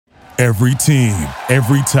Every team,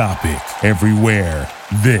 every topic, everywhere.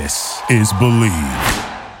 This is Believe.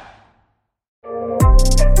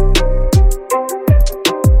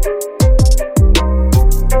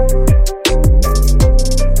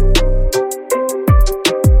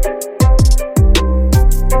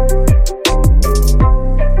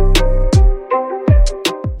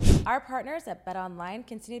 Our partners at BetOnline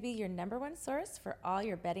continue to be your number one source for all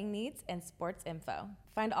your betting needs and sports info.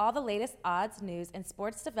 Find all the latest odds, news, and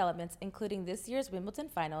sports developments, including this year's Wimbledon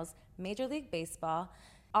Finals, Major League Baseball,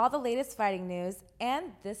 all the latest fighting news,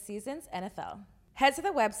 and this season's NFL. Head to the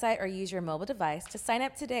website or use your mobile device to sign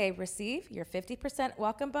up today. Receive your 50%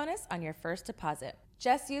 welcome bonus on your first deposit.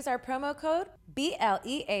 Just use our promo code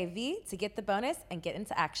BLEAV to get the bonus and get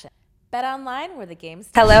into action. Bet Online, where the games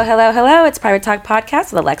start. Hello. It's Private Talk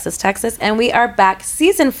Podcast with Alexis, Texas, and we are back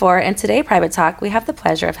season 4. And today, Private Talk, we have the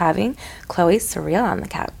pleasure of having Chloe Surreal on the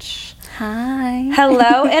couch. Hi.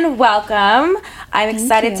 Hello and welcome. I'm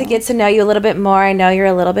excited to get to know you a little bit more. I know you're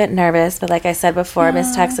a little bit nervous, but like I said before,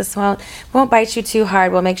 Miss Texas won't bite you too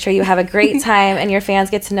hard. We'll make sure you have a great time and your fans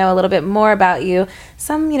get to know a little bit more about you.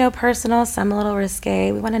 Some, personal, some a little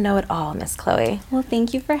risque. We want to know it all, Miss Chloe. Well,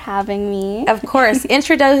 thank you for having me. Of course.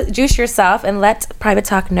 Introduce yourself and let Private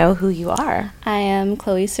Talk know who you are. I am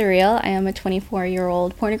Chloe Surreal. I am a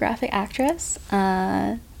 24-year-old pornographic actress.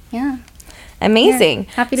 Amazing.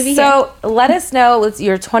 Yeah, happy to be here. So let us know,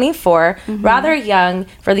 you're 24, rather young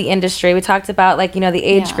for the industry. We talked about the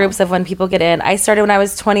age groups of when people get in. I started when I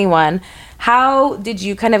was 21. How did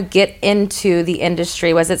you kind of get into the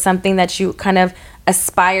industry? Was it something that you kind of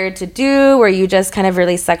aspired to do? Were you just kind of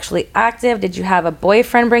really sexually active? Did you have a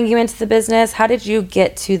boyfriend bring you into the business? How did you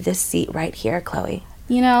get to this seat right here, Chloe?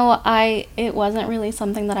 It wasn't really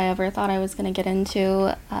something that I ever thought I was going to get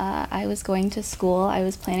into. I was going to school. I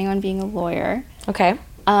was planning on being a lawyer. Okay.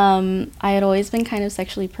 I had always been kind of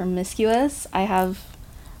sexually promiscuous. I have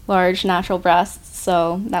large natural breasts,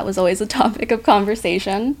 so that was always a topic of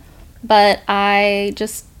conversation. But I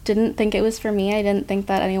just didn't think it was for me. I didn't think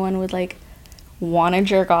that anyone would, want to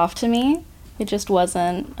jerk off to me. It just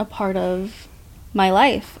wasn't a part of my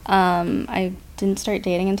life. I didn't start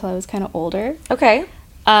dating until I was kind of older. Okay.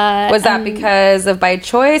 Was that because of by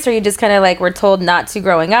choice, or you just kind of were told not to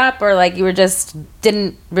growing up, or you were just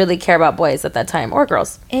didn't really care about boys at that time or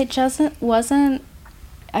girls? It just wasn't.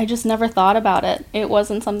 I just never thought about it. It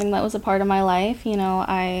wasn't something that was a part of my life.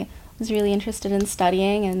 I was really interested in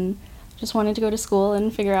studying and just wanted to go to school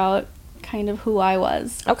and figure out kind of who I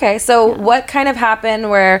was. Okay, so what kind of happened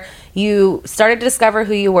where you started to discover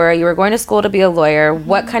who you were? You were going to school to be a lawyer.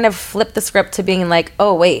 What kind of flipped the script to being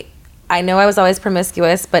oh wait, I know I was always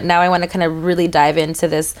promiscuous, but now I want to kind of really dive into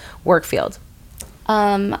this work field?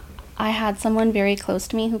 I had someone very close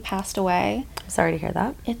to me who passed away. Sorry to hear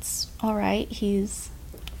that. It's all right. He's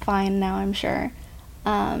fine now, I'm sure.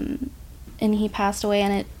 And he passed away,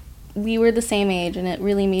 and we were the same age, and it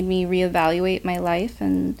really made me reevaluate my life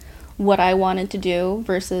and what I wanted to do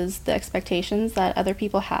versus the expectations that other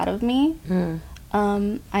people had of me.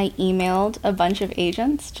 I emailed a bunch of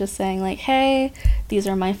agents just saying hey, these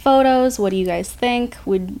are my photos. What do you guys think?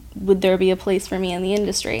 Would there be a place for me in the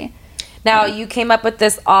industry? Now, you came up with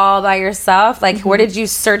this all by yourself? Where did you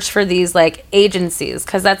search for these, agencies?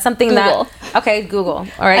 Because that's something Google. Okay, Google.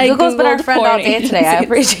 All right, Google's been our friend all day today. I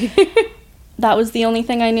appreciate it. That was the only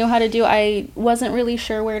thing I knew how to do. I wasn't really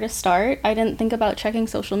sure where to start. I didn't think about checking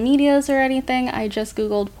social medias or anything. I just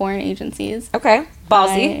Googled porn agencies. Okay,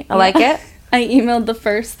 ballsy. I like it. I emailed the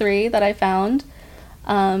first 3 that I found.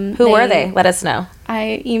 Who were they? Let us know.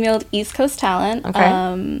 I emailed East Coast Talent.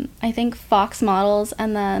 Okay. I think Fox Models,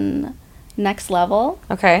 and then Next Level.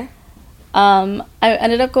 Okay. I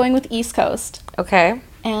ended up going with East Coast. Okay.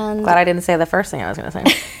 And glad I didn't say the first thing I was going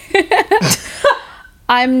to say.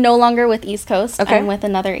 I'm no longer with East Coast. Okay. I'm with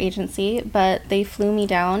another agency, but they flew me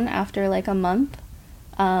down after a month.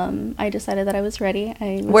 I decided that I was ready.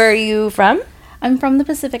 Where are you from? I'm from the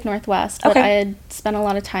Pacific Northwest, but Okay. I had spent a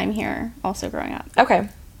lot of time here also growing up. Okay.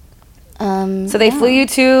 So they flew you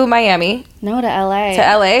to Miami? No, to LA.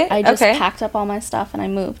 To LA? I just okay. packed up all my stuff and I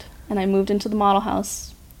moved. And I moved into the model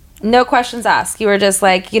house. No questions asked. You were just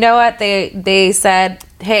you know what? They said,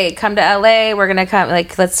 hey, come to LA. We're going to come,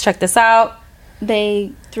 let's check this out.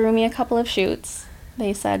 They threw me a couple of shoots.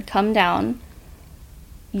 They said, come down.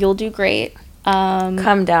 You'll do great.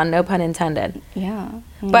 Come down, no pun intended. Yeah.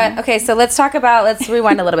 But, okay, so let's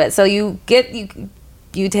rewind a little bit. So you take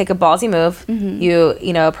a ballsy move. Mm-hmm.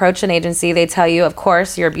 You approach an agency. They tell you, of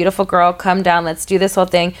course, you're a beautiful girl. Come down. Let's do this whole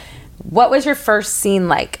thing. What was your first scene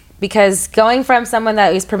like? because going from someone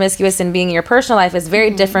that is promiscuous and being in your personal life is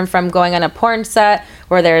very different from going on a porn set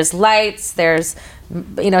where there's lights, there's,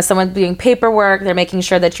 someone doing paperwork, they're making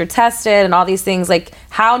sure that you're tested and all these things. Like,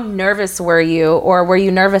 how nervous were you, or were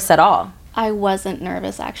you nervous at all? I wasn't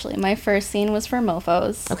nervous, actually. My first scene was for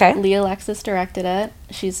Mofos. Okay. Alexis directed it.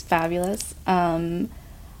 She's fabulous.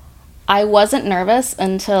 I wasn't nervous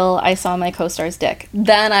until I saw my co-star's dick.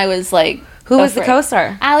 Then I was like, who was the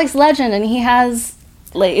co-star? Alex Legend, and he has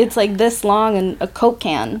it's like this long and a Coke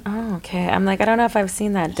can. Oh, okay. I'm like, I don't know if I've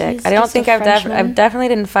seen that dick. He's I don't just think a I've Frenchman. definitely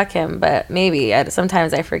didn't fuck him, but maybe.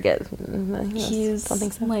 Sometimes I forget. He's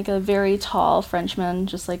something so. like a very tall Frenchman,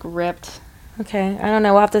 just like ripped. Okay. I don't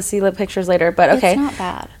know. We'll have to see the pictures later, but okay. It's not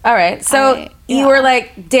bad. All right. So you were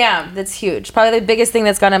like, damn, that's huge. Probably the biggest thing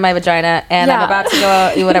that's gone in my vagina, and I'm about to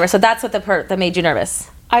go whatever. So that's what that made you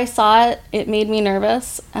nervous. I saw it. It made me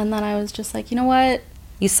nervous, and then I was just like, you know what?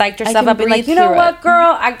 You psyched yourself up and like, you know what,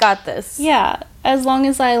 girl, I got this. Yeah, as long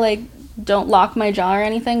as I don't lock my jaw or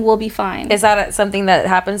anything, we'll be fine. Is that something that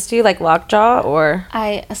happens to you, like lockjaw, or?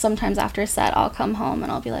 I sometimes after a set, I'll come home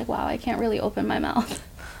and I'll be like, wow, I can't really open my mouth.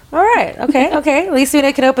 All right, okay. At least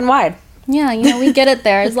we can open wide. Yeah, we get it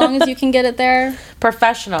there. As long as you can get it there.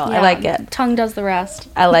 Professional, Yeah, I like it. Tongue does the rest.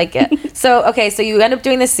 I like it. So you end up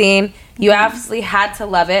doing the scene. You obviously had to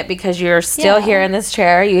love it because you're still here in this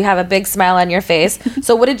chair. You have a big smile on your face.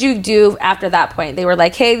 So what did you do after that point? They were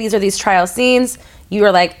like, hey, these are these trial scenes. You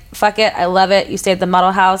were like, fuck it, I love it. You stayed at the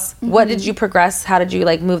model house. What did you progress? How did you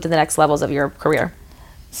move to the next levels of your career?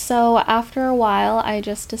 So after a while, I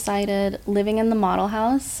just decided living in the model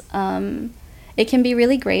house, it can be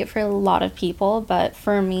really great for a lot of people, but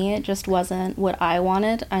for me, it just wasn't what I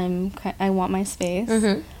wanted. I want my space.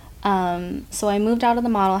 So I moved out of the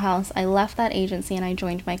model house. I left that agency and I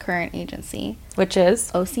joined my current agency, which is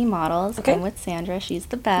OC Models. Okay. I'm with Sandra. She's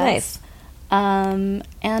the best. Nice.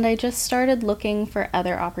 And I just started looking for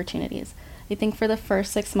other opportunities. I think for the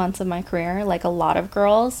first 6 months of my career, like a lot of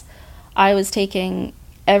girls, I was taking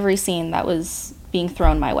every scene that was being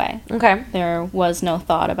thrown my way. Okay. There was no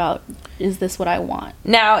thought about, is this what I want?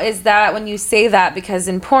 Now, is that when you say that, because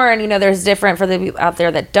in porn, there's different, for the people out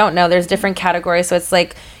there that don't know, there's different categories. So it's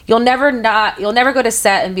like, you'll never go to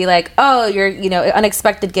set and be like, oh, you're,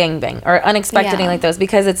 unexpected gangbang or unexpected thing like those,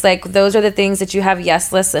 because it's like, those are the things that you have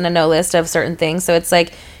yes lists and a no list of certain things. So it's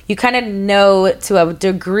like, you kind of know to a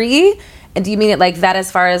degree. And do you mean it like that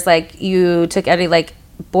as far as like you took any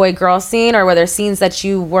boy-girl scene, or were there scenes that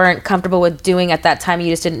you weren't comfortable with doing at that time, you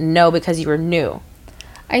just didn't know because you were new?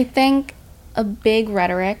 I think a big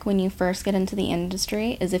rhetoric when you first get into the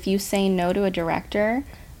industry is if you say no to a director,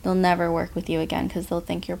 they'll never work with you again because they'll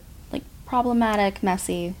think you're problematic,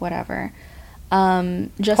 messy, whatever.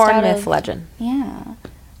 Just porn myth legend. Yeah.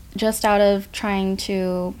 Just out of trying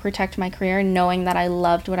to protect my career, knowing that I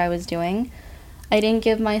loved what I was doing, I didn't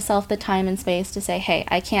give myself the time and space to say, hey,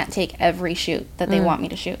 I can't take every shoot that they want me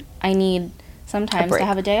to shoot. I need sometimes to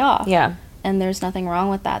have a day off. Yeah. And there's nothing wrong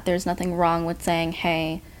with that. There's nothing wrong with saying,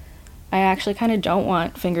 hey, I actually kind of don't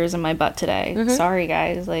want fingers in my butt today. Sorry,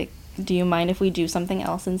 guys. Do you mind if we do something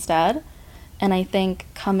else instead? And I think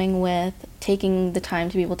coming with taking the time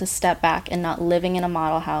to be able to step back and not living in a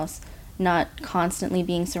model house, not constantly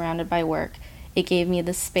being surrounded by work, it gave me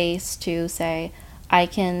the space to say, I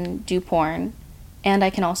can do porn, and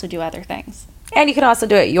I can also do other things. And you can also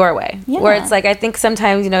do it your way. Yeah. Where it's like, I think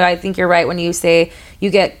sometimes, I think you're right when you say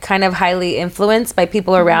you get kind of highly influenced by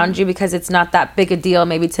people around you because it's not that big a deal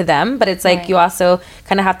maybe to them. But it's like you also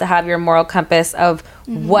kind of have to have your moral compass of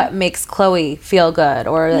what makes Chloe feel good,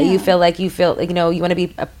 or you feel like you want to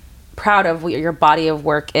be proud of what your body of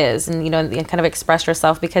work is, and and kind of express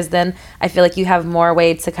yourself, because then I feel like you have more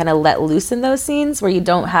way to kind of let loose in those scenes where you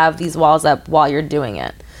don't have these walls up while you're doing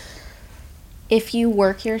it. If you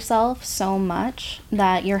work yourself so much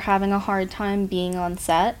that you're having a hard time being on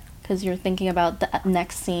set because you're thinking about the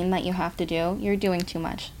next scene that you have to do, you're doing too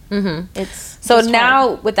much. It's so now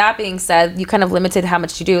hard. With that being said, you kind of limited how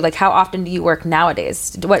much you do. Like, how often do you work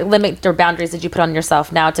nowadays? What limit or boundaries did you put on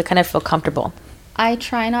yourself now to kind of feel comfortable? I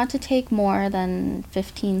try not to take more than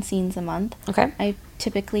 15 scenes a month. Okay. I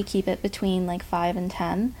typically keep it between 5 and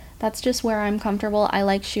 10. That's just where I'm comfortable. I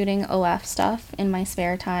like shooting OF stuff in my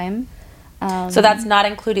spare time. So that's not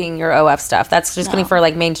including your OF stuff. That's just going for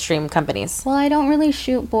mainstream companies. Well, I don't really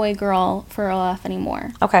shoot boy-girl for OF anymore.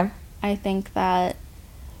 Okay. I think that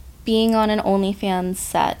being on an OnlyFans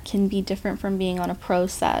set can be different from being on a pro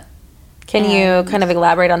set. Can you kind of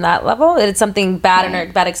elaborate on that level? Did something bad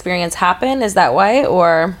or bad experience happen? Is that why,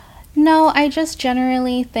 or? No, I just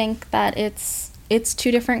generally think that it's two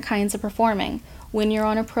different kinds of performing. When you're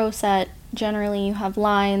on a pro set, generally you have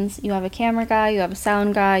lines, you have a camera guy, you have a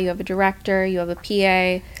sound guy, you have a director, you have a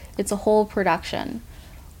PA. It's a whole production.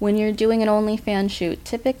 When you're doing an OnlyFans shoot,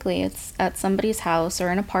 typically it's at somebody's house or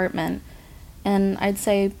an apartment, and I'd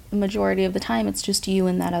say majority of the time it's just you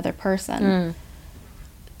and that other person.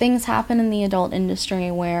 Things happen in the adult industry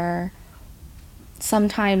where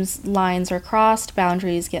sometimes lines are crossed,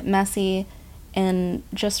 boundaries get messy, and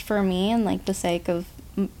just for me and like the sake of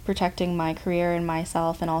protecting my career and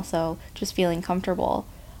myself and also just feeling comfortable,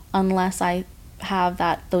 unless I have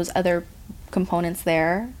those other components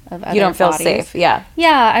there of other You don't feel bodies. safe. Yeah.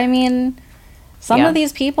 Yeah, I mean, some of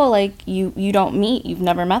these people, like, you don't meet, you've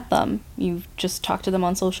never met them, you've just talked to them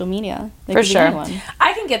on social media. They For could be sure. anyone.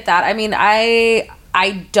 I can get that. I mean, I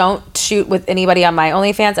don't shoot with anybody on my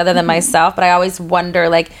OnlyFans other than myself, but I always wonder,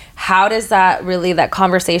 like, how does that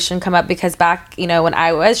conversation come up? Because back, when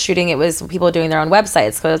I was shooting, it was people doing their own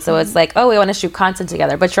websites. So it's like, oh, we want to shoot content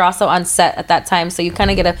together, but you're also on set at that time. So you kind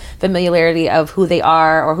of get a familiarity of who they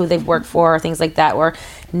are or who they've worked for or things like that, where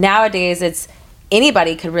nowadays it's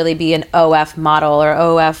anybody could really be an OF model or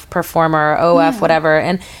OF performer or OF whatever.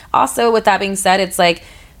 And also with that being said, it's like,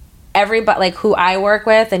 everybody, like who I work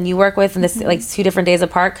with and you work with, and this like 2 different days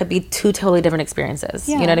apart could be 2 totally different experiences.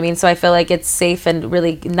 You know what I mean? So I feel like it's safe and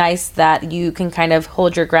really nice that you can kind of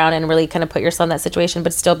hold your ground and really kind of put yourself in that situation,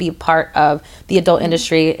 but still be part of the adult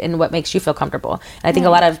industry and what makes you feel comfortable. And I think a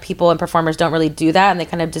lot of people and performers don't really do that, and they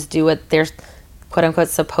kind of just do what they're quote unquote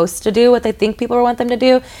supposed to do, what they think people want them to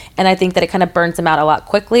do. And I think that it kind of burns them out a lot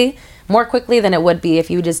more quickly than it would be if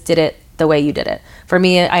you just did it the way you did it. For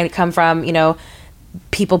me, I come from,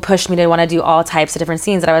 people pushed me to want to do all types of different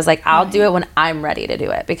scenes, that I was like, I'll do it when I'm ready to do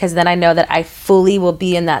it, because then I know that I fully will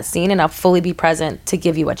be in that scene and I'll fully be present to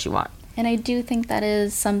give you what you want. And I do think that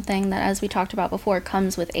is something that, as we talked about before,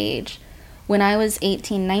 comes with age. When I was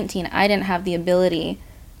 18, 19, I didn't have the ability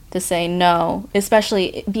to say no,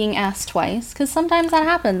 especially being asked twice, because sometimes that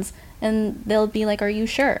happens and they'll be like, are you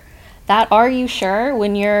sure? That "are you sure"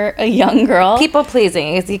 when you're a young girl, people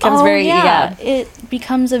pleasing, it becomes it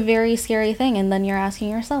becomes a very scary thing. And then you're asking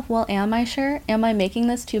yourself, well, am I sure? Am I making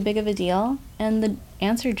this too big of a deal? And the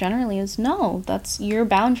answer generally is no. That's your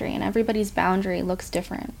boundary, and everybody's boundary looks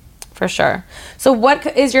different. For sure. So what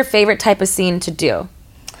is your favorite type of scene to do?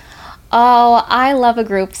 Oh, I love a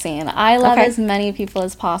group scene. I love as many people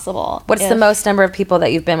as possible. What's the most number of people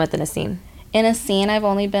that you've been with in a scene? In a scene, I've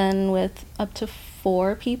only been with up to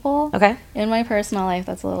 4 people. Okay. In my personal life,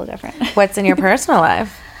 that's a little different. What's in your personal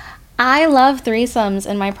life? I love threesomes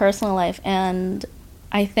in my personal life, and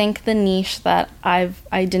I think the niche that I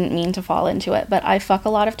didn't mean to fall into it, but I fuck a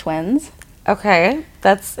lot of twins. Okay,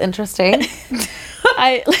 that's interesting.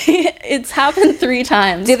 It's happened 3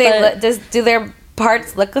 times. Do their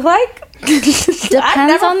parts look alike? Depends I've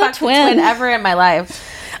never on the fucked twin. A twin ever in my life.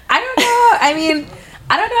 I don't know. I mean,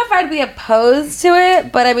 I don't know if I'd be opposed to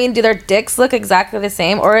it, but I mean, do their dicks look exactly the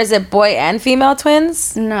same, or is it boy and female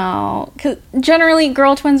twins? No, because generally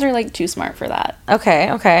girl twins are like too smart for that.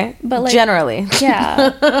 Okay, but like, generally,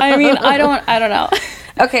 yeah. I mean, I don't know.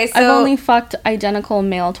 Okay, so I've only fucked identical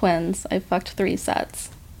male twins. I've fucked 3 sets.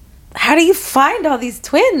 How do you find all these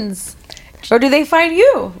twins? Or do they find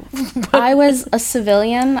you? I was a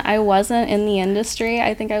civilian. I wasn't in the industry.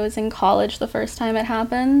 I think I was in college the first time it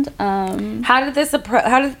happened. How did this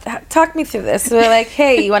talk me through this? So they're like,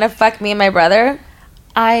 hey, you want to fuck me and my brother?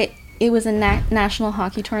 It was a national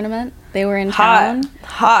hockey tournament. They were in town.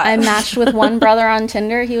 Hot. I matched with one brother on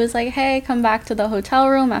Tinder. He was like, hey, come back to the hotel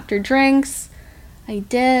room after drinks. I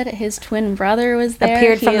did. His twin brother was there.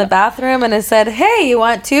 Appeared from the bathroom and it said, hey, you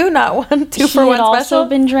want 2? Not 1, 2 for 1 special? He had also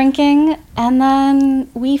been drinking, and then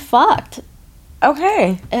we fucked.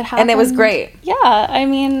 Okay. It happened. And it was great. Yeah. I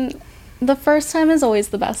mean, the first time is always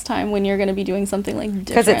the best time when you're going to be doing something like different.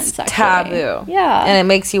 Because it's sexually. taboo. Yeah. And it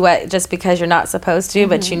makes you wet just because you're not supposed to,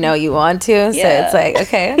 but you know you want to. So it's like,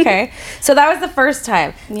 okay. So that was the first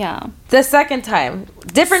time. Yeah. The second time,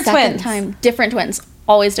 different twins. Second time, different twins.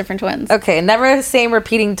 Always different twins. Okay, never the same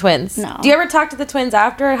repeating twins. No. Do you ever talk to the twins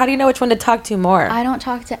after? How do you know which one to talk to more? I don't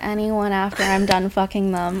talk to anyone after I'm done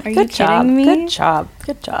fucking them. Are you kidding me? Good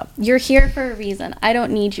job. You're here for a reason. I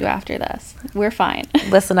don't need you after this. We're fine.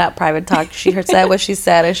 Listen up, private talk. She said what she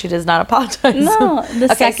said, and she does not apologize. No,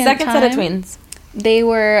 second set of twins. They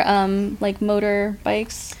were like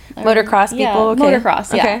motorbikes. Motocross people? Yeah, okay.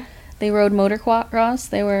 Motocross, yeah. Okay. They rode motocross.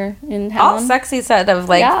 They were in town. All sexy set of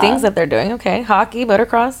things that they're doing. Okay, hockey,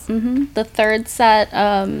 motocross. Mm-hmm. The third set.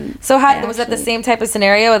 So how was that the same type of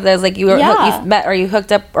scenario? There's like you met or you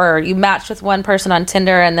hooked up or you matched with one person on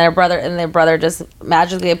Tinder and their brother just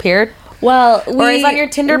magically appeared. Well, or is on your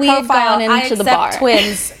Tinder profile. I accept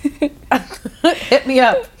twins. Hit me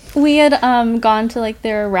up. We had gone to like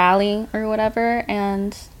their rally or whatever,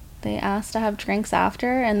 and they asked to have drinks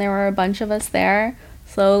after, and there were a bunch of us there.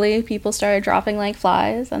 Slowly, people started dropping like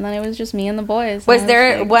flies, and then it was just me and the boys. Was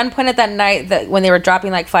there like, one point at that night that when they were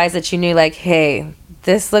dropping like flies that you knew like, hey,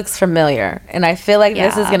 this looks familiar, and I feel like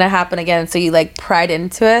this is gonna happen again? So you like pried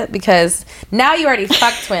into it because now you already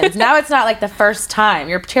fucked twins. Now it's not like the first time.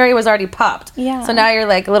 Your cherry was already popped. Yeah. So now you're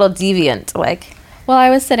like a little deviant. Like, well, I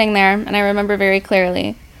was sitting there, and I remember very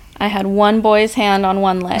clearly. I had one boy's hand on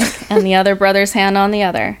one leg and the other brother's hand on the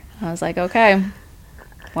other. I was like, okay,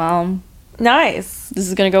 well, nice. This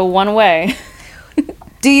is gonna go one way.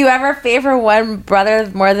 Do you ever favor one brother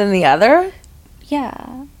more than the other?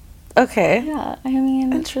 Yeah. Okay. Yeah, I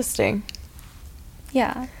mean... Interesting.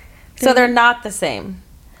 Yeah. So they're not the same?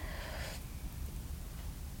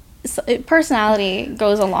 So personality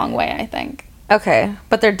goes a long way, I think. Okay,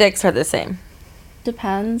 but their dicks are the same?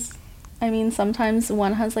 Depends. I mean, sometimes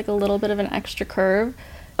one has, like, a little bit of an extra curve.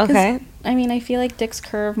 Okay. I mean, I feel like dicks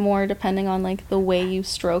curve more depending on, like, the way you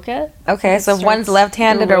stroke it. Okay, so if one's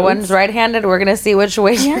left-handed or one's right-handed, we're going to see which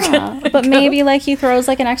way you're going to but maybe, like, he throws,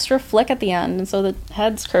 like, an extra flick at the end, and so the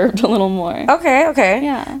head's curved a little more. Okay.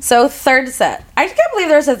 Yeah. So third set. I can't believe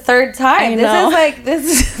there's a third time. I know.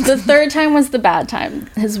 This is... The third time was the bad time.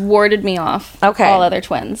 Has warded me off all other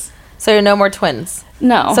twins. So you're no more twins?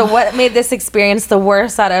 No. So what made this experience the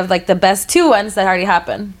worst out of, like, the best two ones that already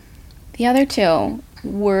happened? The other two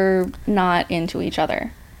were not into each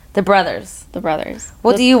other. The brothers.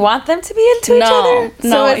 Well, do you want them to be into each other?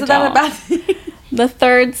 No, I don't. The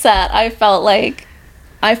third set, I felt like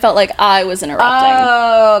I was interrupting.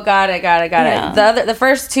 Oh, got it. Yeah. The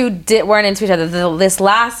first two weren't into each other. This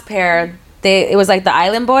last pair, it was like the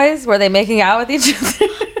Island Boys. Were they making out with each other?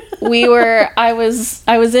 I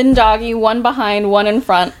was in doggy, one behind, one in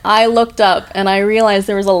front. I looked up and I realized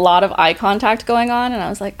there was a lot of eye contact going on, and I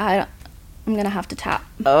was like, I'm gonna have to tap.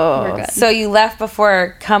 Oh, we're good. So you left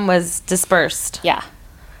before cum was dispersed? Yeah.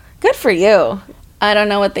 Good for you. I don't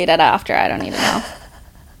know what they did after. I don't even know.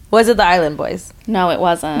 Was it the Island Boys? No, it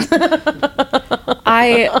wasn't.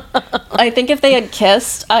 I think if they had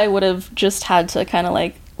kissed, I would have just had to kind of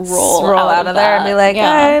like roll out of there and be like,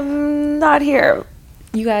 I'm not here.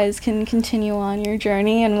 You guys can continue on your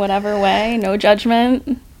journey in whatever way. No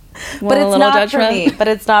judgment. But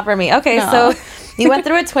it's not for me. Okay, no. So you went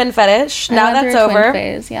through a twin fetish. Now that's over. Twin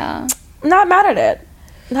phase, yeah. Not mad at it.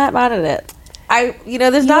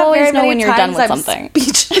 There's not very many when you're times done with I'm something.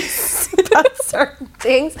 Speechless about certain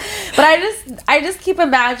things. But I just keep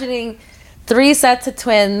imagining 3 sets of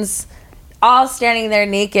twins all standing there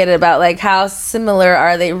naked about like how similar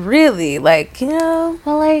are they really? Like, you know.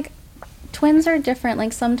 Well, like twins are different.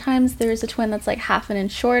 Like sometimes there's a twin that's like half an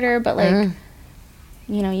inch shorter, but like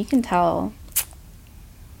you can tell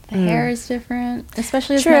the hair is different.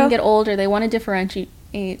 Especially as men get older, they want to differentiate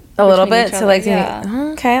a little bit to like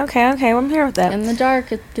okay, I'm here with that. In the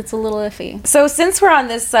dark it gets a little iffy. So since we're on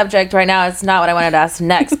this subject right now, it's not what I wanted to ask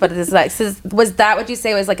next, but it's like, was that what you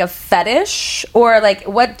say was like a fetish, or like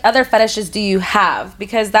what other fetishes do you have?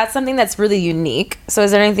 Because that's something that's really unique. So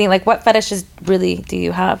is there anything like, what fetishes really do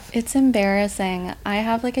you have? It's embarrassing. I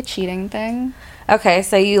have like a cheating thing. Okay,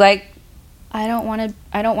 so you like, I don't want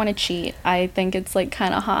to cheat. I think it's like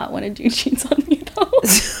kind of hot when a dude cheats on me though.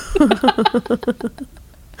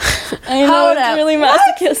 I know, it's really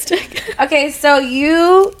masochistic. Okay, so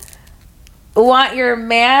you want your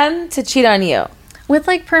man to cheat on you? With,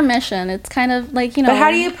 like, permission. It's kind of, like, you know... But how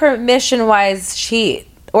do you permission-wise cheat?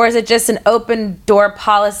 Or is it just an open-door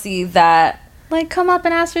policy that... Like, come up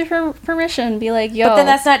and ask me for permission. Be like, yo... But then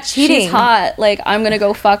that's not cheating. She's hot. Like, I'm gonna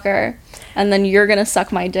go fuck her. And then you're gonna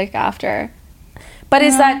suck my dick after. But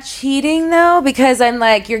is that cheating, though? Because I'm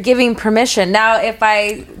like, you're giving permission. Now, if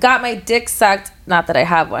I got my dick sucked, not that I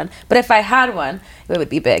have one, but if I had one, it would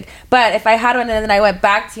be big. But if I had one and then I went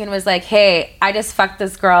back to you and was like, hey, I just fucked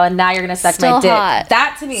this girl and now you're going to suck my dick. Hot.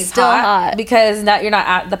 That to me is still hot. Because now you're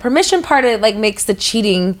not, the permission part of it, like, makes the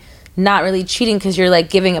cheating not really cheating because you're, like,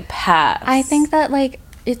 giving a pass. I think that, like,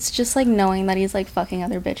 it's just, like, knowing that he's, like, fucking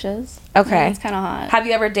other bitches. Okay. It's kind of hot. Have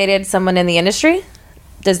you ever dated someone in the industry?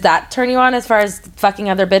 Does that turn you on as far as fucking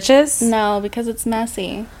other bitches? No, because it's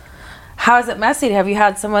messy. How is it messy? Have you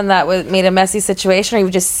had someone that made a messy situation, or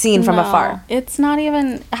you've just seen from afar? It's not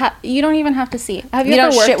even... you don't even have to see. Have you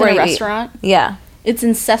ever worked in a restaurant? Yeah. It's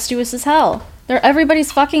incestuous as hell.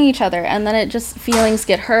 Everybody's fucking each other, and then it just... feelings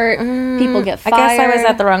get hurt. People get fired. I guess I was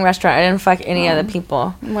at the wrong restaurant. I didn't fuck any other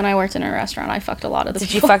people. When I worked in a restaurant, I fucked a lot of the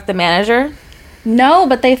people. Did you fuck the manager? No,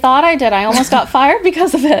 but they thought I did. I almost got fired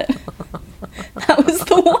because of it. That was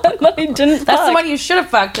the one that I didn't fuck. That's the one you should have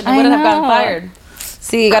fucked and you wouldn't have gotten fired.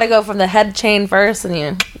 See, you got to go from the head chain first, and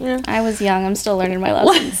you. I was young. I'm still learning my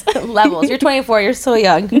lessons. Levels. You're 24. You're so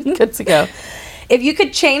young. Good to go. If you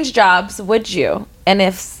could change jobs, would you? And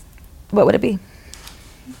if, what would it be?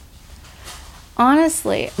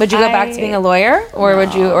 Honestly, would you go back to being a lawyer, or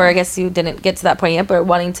would you? Or I guess you didn't get to that point yet, but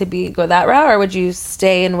wanting to go that route, or would you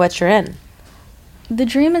stay in what you're in? The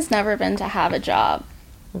dream has never been to have a job.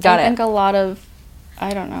 Got it. I think a lot of,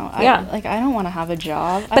 I don't know. Yeah. I don't want to have a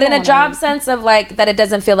job. But in a job sense of like that it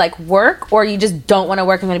doesn't feel like work, or you just don't want to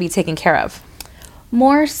work and want to be taken care of?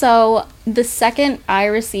 More so, the second I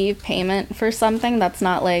receive payment for something that's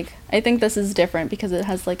not like, I think this is different because it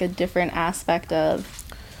has like a different aspect of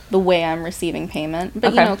the way I'm receiving payment.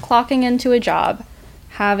 But, okay. Clocking into a job,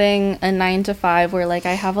 having a 9 to 5 where like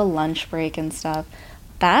I have a lunch break and stuff,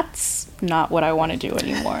 that's not what I want to do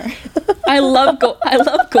anymore. I love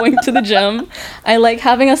going to the gym. I like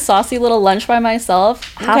having a saucy little lunch by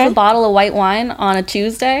myself. Okay. Half a bottle of white wine on a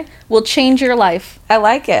Tuesday will change your life. I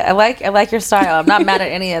like it. I like your style. I'm not mad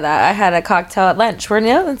at any of that. I had a cocktail at lunch.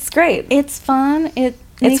 It's great. It's fun. It's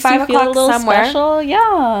makes 5 you feel a o'clock little somewhere. special.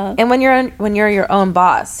 Yeah. And when you're your own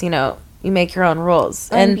boss, you make your own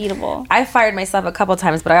rules. Unbeatable. And I fired myself a couple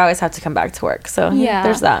times, but I always have to come back to work. So yeah,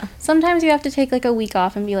 there's that. Sometimes you have to take like a week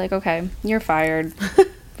off and be like, okay, you're fired.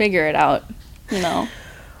 Figure it out.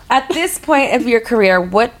 At this point of your career,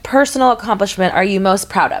 what personal accomplishment are you most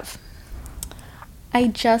proud of? I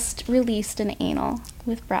just released an anal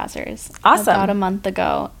with Brazzers. Awesome. About a month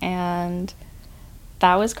ago, and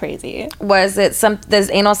that was crazy. Was it is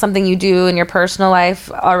anal something you do in your personal life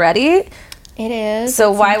already? It is.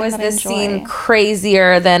 So why was this scene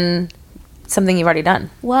crazier than something you've already done?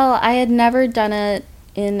 Well, I had never done it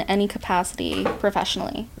in any capacity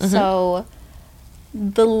professionally. Mm-hmm. So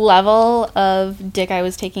the level of dick I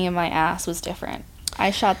was taking in my ass was different. I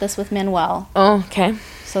shot this with Manuel. Oh, okay.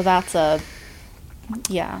 So that's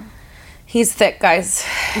yeah. He's thick, guys.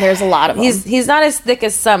 There's a lot of him. He's not as thick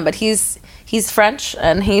as some, but he's French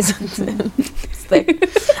and he's thick.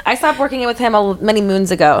 I stopped working with him many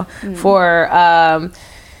moons ago for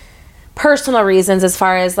personal reasons, as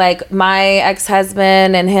far as like my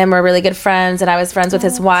ex-husband and him were really good friends, and I was friends with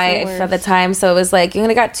his wife at the time. So it was like, you're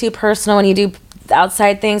gonna got too personal when you do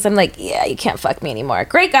outside things. I'm like, yeah, you can't fuck me anymore.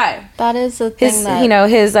 Great guy. That is the thing.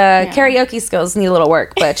 His karaoke skills need a little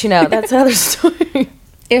work, but that's another story.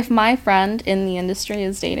 If my friend in the industry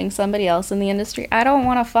is dating somebody else in the industry, I don't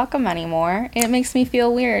want to fuck them anymore. It makes me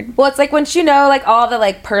feel weird. Well, it's like once you know like all the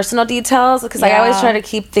like personal details, because I always try to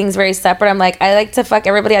keep things very separate. I'm like, I like to fuck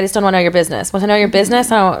everybody. I just don't want to know your business. Once I know your business,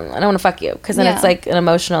 I don't want to fuck you, because then it's like an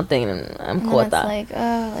emotional thing, and I'm cool with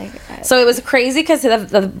that. So it was crazy because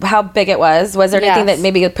of how big it was. Was there anything that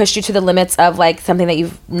maybe pushed you to the limits of like something that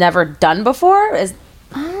you've never done before?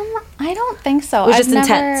 I don't think so. It was just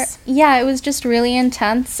intense. Yeah, it was just really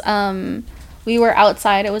intense. We were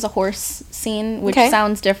outside. It was a horse scene, which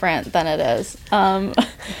sounds different than it is. Not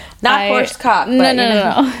horse cock. But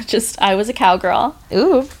No. Just I was a cowgirl.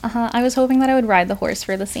 Ooh. I was hoping that I would ride the horse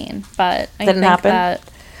for the scene, but I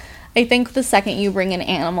think the second you bring an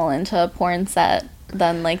animal into a porn set,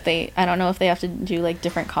 then like I don't know if they have to do like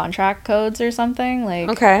different contract codes or something. Like,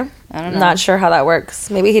 okay, I don't know. Not sure how that works.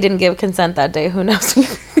 Maybe he didn't give consent that day. Who knows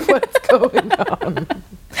what's going on?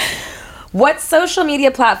 What social media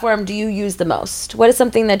platform do you use the most? What is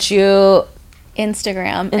something that you...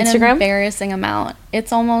 Instagram. An embarrassing amount.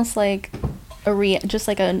 It's almost like just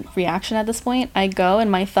like a reaction at this point. I go and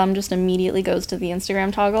my thumb just immediately goes to the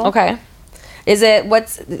Instagram toggle. Okay.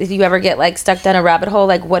 Did you ever get like stuck down a rabbit hole?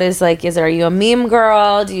 Like, what is like, are you a meme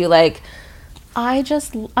girl? Do you like... I'm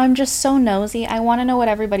just so nosy. I want to know what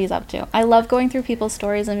everybody's up to. I love going through people's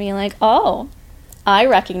stories and being like, oh, I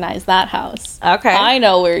recognize that house. Okay. I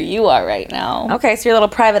know where you are right now. Okay, so you're a little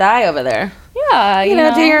private eye over there. Yeah, you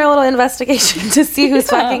know, do your little investigation to see who's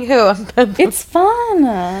fucking who. It's fun.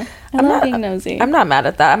 I love being nosy. I'm not mad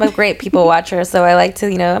at that. I'm a great people watcher, so I like to,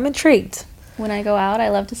 I'm intrigued. When I go out, I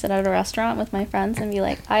love to sit at a restaurant with my friends and be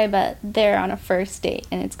like, I bet they're on a first date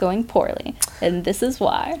and it's going poorly, and this is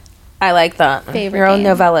why. I like that. Favorite Your own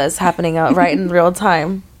game. novellas happening out right in real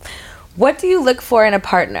time. What do you look for in a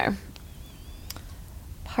partner?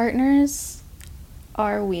 Partners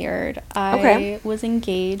are weird. I was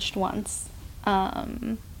engaged once.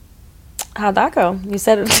 How'd that go? You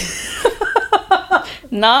said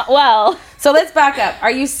not well. So let's back up.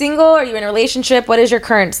 Are you single? Are you in a relationship? What is your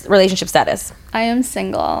current relationship status? I am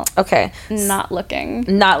single. Okay. Not looking.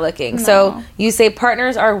 Not looking. No. So you say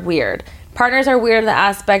partners are weird. Partners are weird in the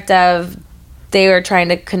aspect of they were trying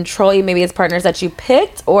to control you, maybe as partners that you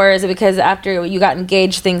picked, or is it because after you got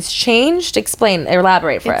engaged things changed?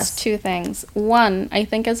 Elaborate for us. It's two things. One, I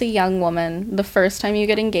think as a young woman, the first time you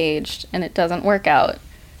get engaged and it doesn't work out,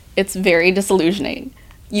 it's very disillusioning.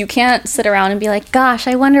 You can't sit around and be like, gosh,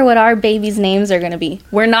 I wonder what our babies' names are going to be.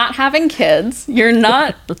 We're not having kids. We're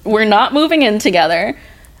not moving in together.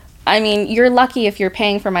 I mean, you're lucky if you're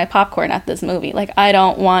paying for my popcorn at this movie. Like, I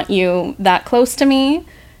don't want you that close to me.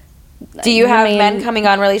 Do you have men coming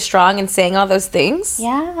on really strong and saying all those things?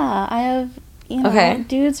 Yeah, I have,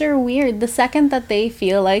 dudes are weird. The second that they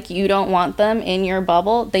feel like you don't want them in your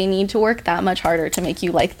bubble, they need to work that much harder to make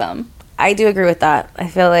you like them. I do agree with that. I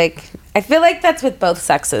feel like that's with both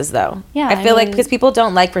sexes, though. Yeah, I feel like because people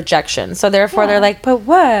don't like rejection. So therefore they're like, but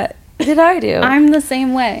what did I do? I'm the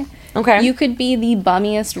same way. Okay. You could be the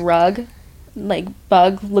bummiest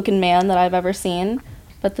bug-looking man that I've ever seen.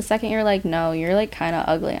 But the second you're like, no, you're like kind of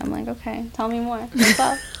ugly. I'm like, okay, tell me more. What's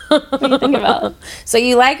up? What do you think about? So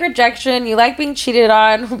you like rejection, you like being cheated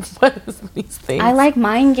on. What is these things? I like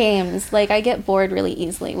mind games. Like, I get bored really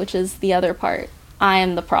easily, which is the other part. I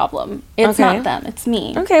am the problem. It's not them. It's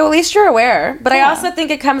me. Okay, well, at least you're aware. But I also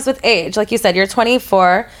think it comes with age. Like you said, you're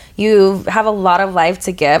 24. You have a lot of life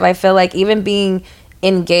to give. I feel like even being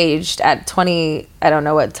engaged at 20, I don't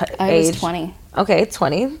know what age. I was 20. Okay,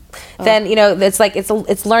 20. Oh. Then, it's like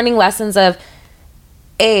it's learning lessons of,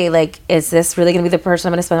 like, is this really going to be the person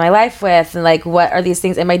I'm going to spend my life with? And, like, what are these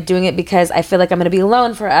things? Am I doing it because I feel like I'm going to be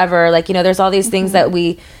alone forever? Like, there's all these things that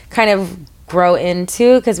we kind of grow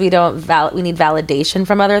into because we need validation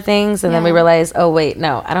from other things. And then we realize, oh, wait,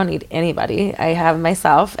 no, I don't need anybody. I have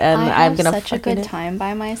myself, and I'm going to such a good time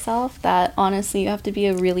by myself that, honestly, you have to be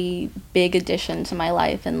a really big addition to my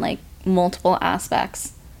life in, like, multiple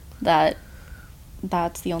aspects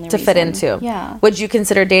that's the only reason. To fit into. Yeah. Would you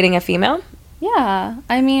consider dating a female? Yeah.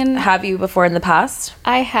 I mean... Have you before in the past?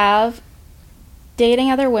 I have.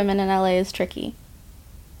 Dating other women in LA is tricky.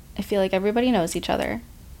 I feel like everybody knows each other.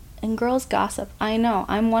 And girls gossip. I know.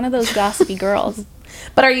 I'm one of those gossipy girls.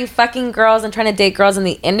 But are you fucking girls and trying to date girls in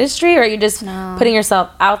the industry, or are you just putting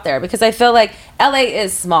yourself out there? Because I feel like LA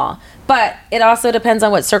is small. But it also depends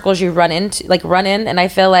on what circles you run in. And I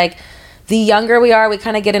feel like the younger we are, we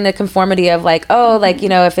kind of get into conformity of like, oh, like,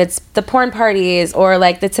 if it's the porn parties or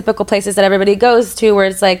like the typical places that everybody goes to, where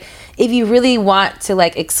it's like, if you really want to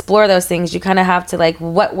like explore those things, you kind of have to like,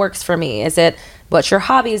 what works for me? Is it what your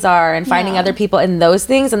hobbies are and finding other people in those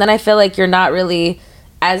things? And then I feel like you're not really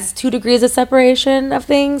as 2 degrees of separation of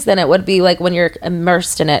things than it would be like when you're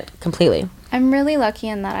immersed in it completely. I'm really lucky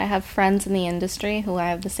in that I have friends in the industry who I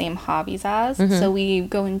have the same hobbies as. Mm-hmm. So we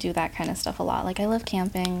go and do that kind of stuff a lot. Like, I love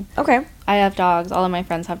camping. Okay. I have dogs. All of my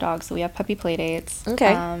friends have dogs, so we have puppy play dates.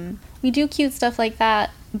 Okay. We do cute stuff like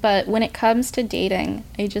that. But when it comes to dating,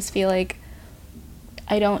 I just feel like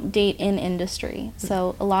I don't date in industry.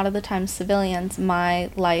 So a lot of the time, civilians, my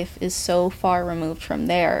life is so far removed from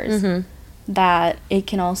theirs that it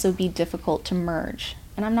can also be difficult to merge.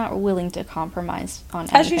 And I'm not willing to compromise on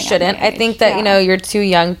anything. As you shouldn't. I think that, you're too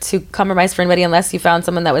young to compromise for anybody unless you found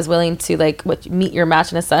someone that was willing to, like, meet your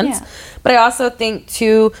match in a sense. Yeah. But I also think,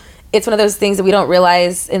 too, it's one of those things that we don't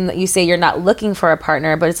realize, and you say you're not looking for a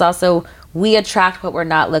partner, but it's also we attract what we're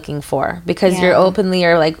not looking for because you're openly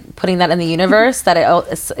or, like, putting that in the universe that it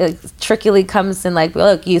trickily comes in, like,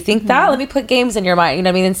 look, you think that? Let me put games in your mind, you know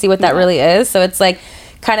what I mean, and see what that really is. So it's, like,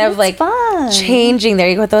 kind of like fun. Changing. There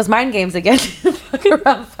you go with those mind games again.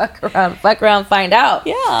 fuck around, find out.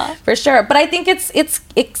 Yeah, for sure. But I think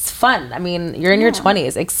it's fun. I mean, you're in your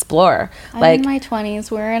 20s. Explore. I'm in my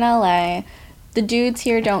 20s. We're in LA. The dudes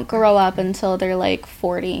here don't grow up until they're like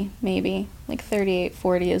 40, maybe like 38,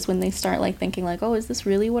 40 is when they start like thinking like, oh, is this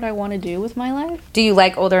really what I want to do with my life? Do you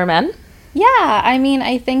like older men? Yeah, I mean,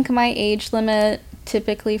 I think my age limit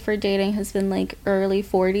typically for dating has been like early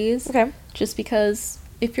 40s. Okay. Just because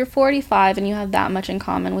if you're 45 and you have that much in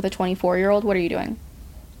common with a 24-year-old, what are you doing?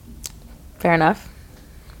 Fair enough.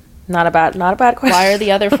 Not a bad question. Why are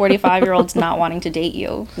the other 45-year-olds not wanting to date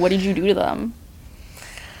you? What did you do to them?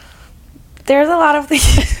 There's a lot of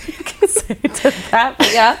things you can say to that,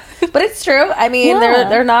 but yeah. But it's true. I mean,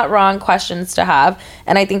 they're not wrong questions to have.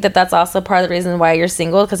 And I think that that's also part of the reason why you're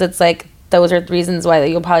single, because it's like, those are the reasons why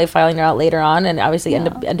you'll probably find out later on, and obviously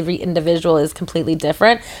every individual is completely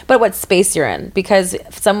different. But what space you're in, because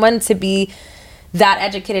someone to be that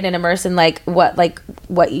educated and immersed in like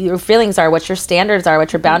what your feelings are, what your standards are,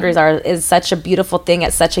 what your boundaries are, is such a beautiful thing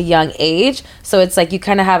at such a young age. So it's like you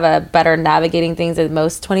kind of have a better navigating things than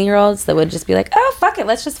most 20-year-olds that would just be like, oh, fuck it,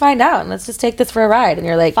 let's just find out and let's just take this for a ride. And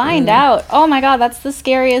you're like, find out. Oh my God, that's the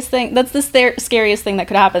scariest thing. That's the scariest thing that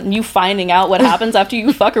could happen. You finding out what happens after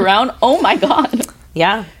you fuck around. Oh my God.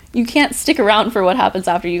 Yeah. You can't stick around for what happens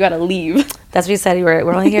after. You gotta leave. That's what you said.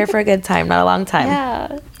 We're only here for a good time, not a long time.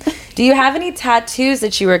 Yeah. Do you have any tattoos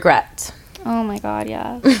that you regret? Oh my God,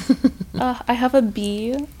 yeah. I have a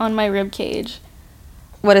bee on my rib cage.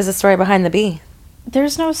 What is the story behind the bee?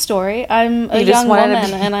 There's no story. I'm a young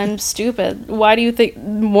woman and I'm stupid. Why do you think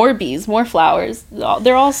more bees, more flowers?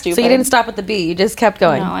 They're all stupid. So you didn't stop at the bee. You just kept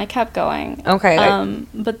going. No, I kept going. Okay.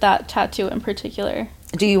 But that tattoo in particular.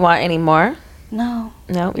 Do you want any more? No.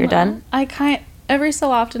 No, you're done? Every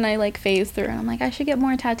so often I like phase through and I'm like, I should get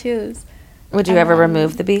more tattoos. Would you ever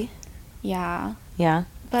remove the bee? Yeah. Yeah.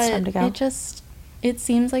 But it's time to go. it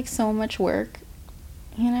seems like so much work,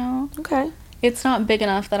 you know? Okay. It's not big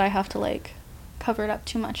enough that I have to like cover it up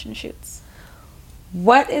too much in shoots.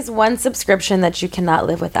 What is one subscription that you cannot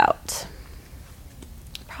live without?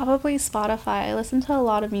 Probably Spotify. I listen to a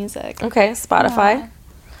lot of music. Okay, Spotify. Yeah.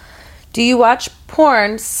 Do you watch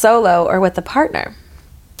porn solo or with a partner?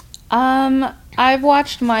 I've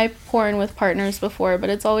watched my porn with partners before, but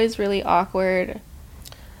it's always really awkward.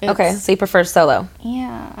 Okay, so you prefer solo.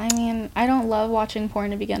 Yeah, I mean, I don't love watching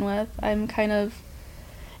porn to begin with. I'm kind of,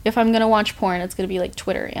 if I'm going to watch porn, it's going to be like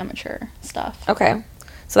Twitter amateur stuff. Okay,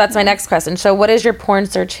 so that's my next question. So what is your porn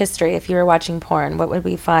search history if you were watching porn? What would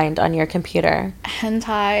we find on your computer?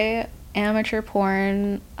 Hentai, amateur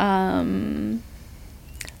porn.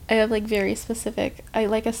 I have like very specific, I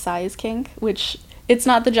like a size kink, which it's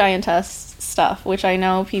not the giantess stuff, which I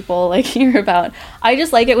know people like hear about. I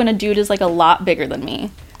just like it when a dude is like a lot bigger than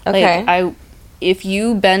me. Okay. Like if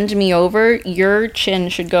you bend me over, your chin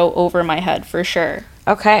should go over my head for sure.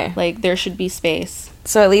 Okay. Like there should be space.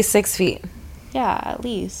 So at least 6 feet. Yeah, at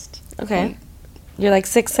least. Okay. Like, you're like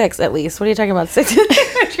 6'6" at least. What are you talking about?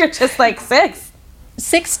 6? You're just like 6.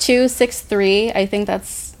 6'2", 6'3", I think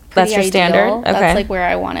that's That's your ideal. standard? Okay. That's like where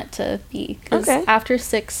I want it to be. 'Cause Okay. after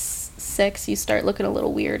 6'6", you start looking a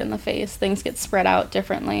little weird in the face. Things get spread out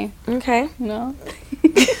differently. Okay. You know?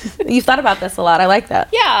 You've thought about this a lot. I like that.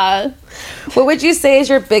 Yeah. What would you say is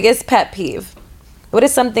your biggest pet peeve? What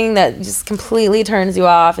is something that just completely turns you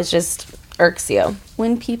off? It just irks you.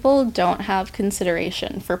 When people don't have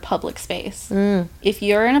consideration for public space. If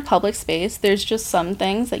you're in a public space, there's just some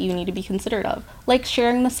things that you need to be considerate of. Like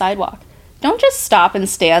sharing the sidewalk. Don't just stop and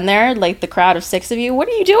stand there like the crowd of 6 of you. What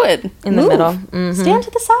are you doing? In the middle. Mm-hmm. Stand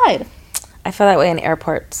to the side. I feel that way in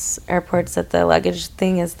airports. Airports, that the luggage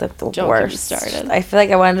thing is the Don't get me worst. started. I feel like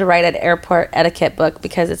I wanted to write an airport etiquette book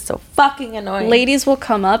because it's so fucking annoying. Ladies will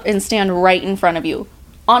come up and stand right in front of you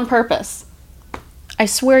on purpose. I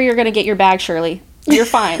swear you're going to get your bag, Shirley. You're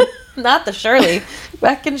fine. Not the Shirley.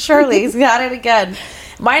 Fucking Shirley's got it again.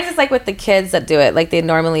 Mine's just like with the kids that do it. Like they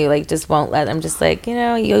normally like just won't let them. Just like, you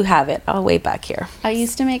know, you have it. I'll wait back here. I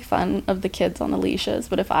used to make fun of the kids on the leashes,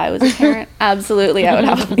 but if I was a parent, absolutely I would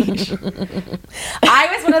have a leash.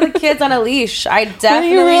 I was one of the kids on a leash. I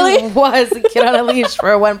definitely was a kid on a leash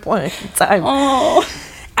for one point in time. Oh.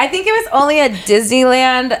 I think it was only at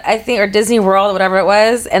Disneyland, or Disney World, whatever it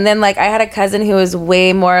was. And then like I had a cousin who was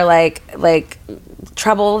way more like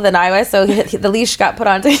trouble than I was, so the leash got put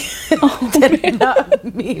onto him.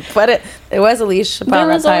 Not me, but it was a leash. There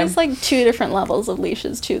was always like 2 different levels of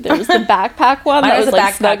leashes too. There was the backpack one that was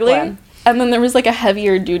like snuggly, and then there was like a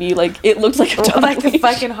heavier duty, like it looked like a dog like leash. a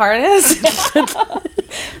fucking harness.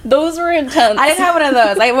 Those were intense. I didn't have one of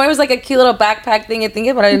those. It was like a cute little backpack thing. You think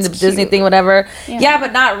about it in the Disney thing, whatever. Yeah,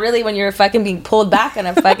 but not really when you're fucking being pulled back on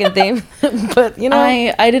a fucking thing. But you know,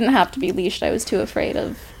 I didn't have to be leashed. I was too afraid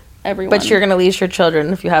of everyone. But you're gonna leash your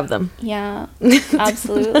children if you have them. Yeah,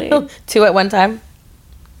 absolutely. 2 at one time?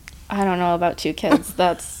 I don't know about 2 kids.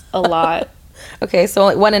 That's a lot. Okay, so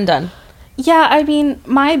only 1 and done. Yeah, I mean,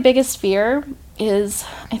 my biggest fear is,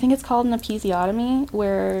 I think it's called an episiotomy,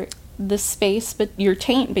 where the space, but your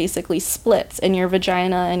taint basically splits and your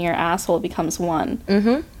vagina and your asshole becomes one.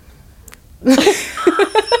 Mm-hmm.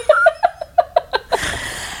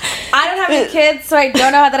 I don't have any kids, so I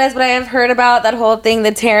don't know how that is, but I have heard about that whole thing,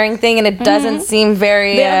 the tearing thing, and it doesn't seem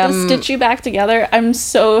very... They have to stitch you back together. I'm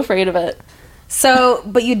so afraid of it. So,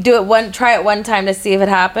 but you try it one time to see if it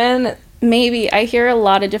happened? Maybe. I hear a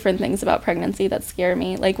lot of different things about pregnancy that scare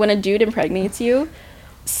me. Like when a dude impregnates you,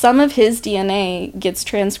 some of his DNA gets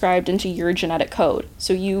transcribed into your genetic code.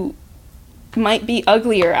 So you might be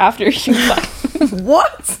uglier after you fuck.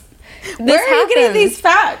 What? Where are you getting these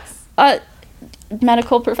facts?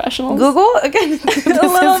 medical professionals. Google again a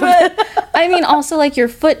little bit. I mean, also like your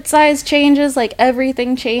foot size changes, like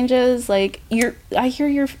everything changes. Like I hear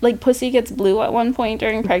your like pussy gets blue at one point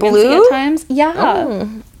during pregnancy Blue? at times. Yeah.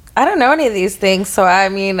 I don't know any of these things, so I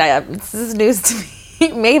mean, this is news to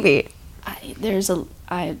me. Maybe There's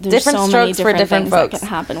Different so many strokes for different different things folks. that can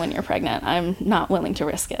happen when you're pregnant. I'm not willing to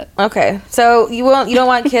risk it. Okay, so you don't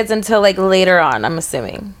want kids until like later on, I'm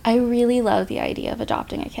assuming. I really love the idea of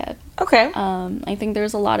adopting a kid. Okay. I think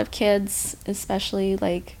there's a lot of kids, especially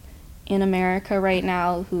like in America right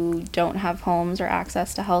now, who don't have homes or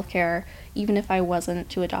access to healthcare. Even if I wasn't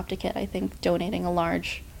to adopt a kid, I think donating a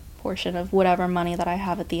large portion of whatever money that I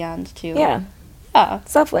have at the end to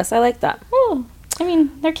Selfless. I like that. Oh, I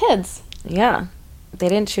mean, they're kids. Yeah. They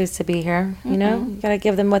didn't choose to be here, you know? You gotta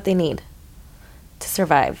give them what they need to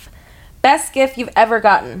survive. Best gift you've ever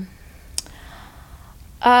gotten?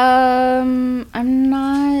 I'm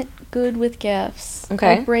not good with gifts.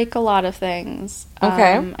 Okay. I break a lot of things.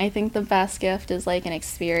 Okay. I think the best gift is like an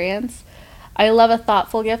experience. I love a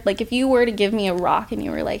thoughtful gift. Like if you were to give me a rock and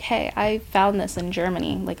you were like, hey, I found this in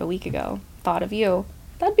Germany like a week ago, thought of you,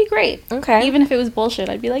 that'd be great. Okay. Even if it was bullshit,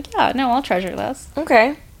 I'd be like, yeah, no, I'll treasure this.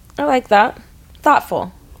 Okay. I like that.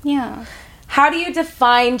 Thoughtful. Yeah. How do you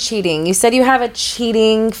define cheating? You said you have a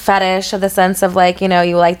cheating fetish of the sense of like, you know,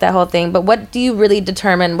 you like that whole thing, but what do you really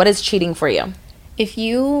determine? What is cheating for you? If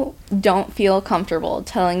you don't feel comfortable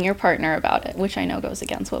telling your partner about it, which I know goes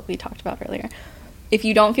against what we talked about earlier, if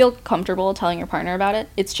you don't feel comfortable telling your partner about it,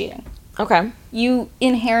 it's cheating. Okay. You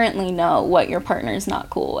inherently know what your partner's not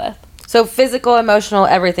cool with. So physical, emotional,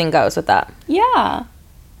 everything goes with that. Yeah.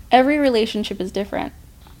 Every relationship is different.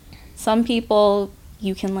 Some people,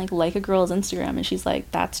 you can like a girl's Instagram and she's like,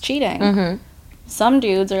 that's cheating. Mm-hmm. Some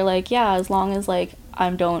dudes are like, yeah, as long as like I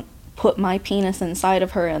don't put my penis inside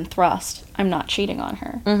of her and thrust, I'm not cheating on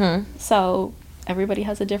her. Mm-hmm. So everybody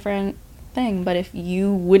has a different thing. But if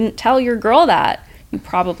you wouldn't tell your girl that, you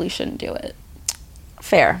probably shouldn't do it.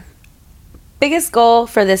 Fair. Biggest goal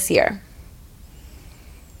for this year?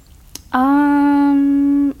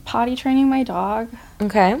 Potty training my dog.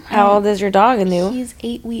 Okay. How old is your dog? He's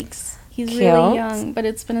 8 weeks. He's Cute. really young, but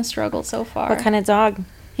it's been a struggle so far. What kind of dog?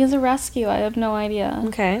 He's a rescue. I have no idea.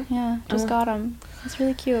 Okay. Yeah, just got him. He's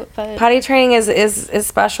really cute, but Potty training is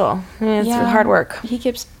special. I mean, it's hard work. He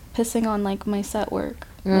keeps pissing on like my set work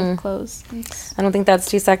with clothes. I don't think that's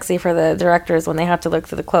too sexy for the directors when they have to look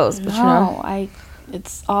through the clothes. But you know,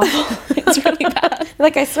 it's awful. It's really bad.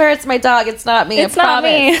 Like, I swear it's my dog. It's not me. It's not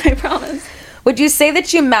me. I promise. Would you say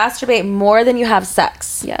that you masturbate more than you have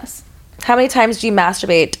sex? Yes. How many times do you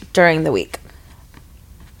masturbate during the week?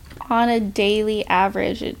 On a daily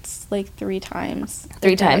average, it's like 3 times.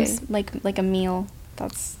 3 a day. times? Like a meal.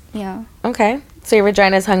 That's, yeah. Okay. So your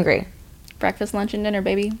vagina's hungry. Breakfast, lunch, and dinner,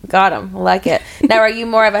 baby. Got him. Like it. Now, are you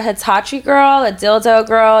more of a Hitachi girl, a dildo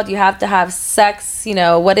girl? Do you have to have sex? You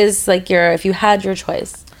know, what is like if you had your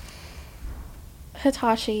choice?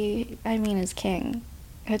 Hitachi, I mean, is king.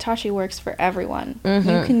 Hitachi works for everyone. Mm-hmm.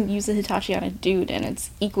 You can use a Hitachi on a dude and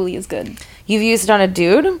it's equally as good. You've used it on a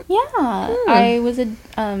dude? Yeah. I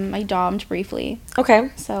dommed briefly.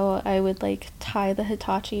 Okay. So I would like tie the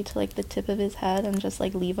Hitachi to like the tip of his head and just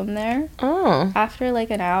like leave him there. Oh. After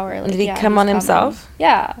like an hour. Like, Did he come on himself?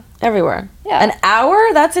 Yeah. Everywhere. Yeah. An hour?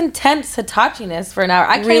 That's intense Hitachi-ness for an hour.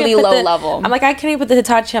 I can't Really even put low level. I'm like, I can't even put the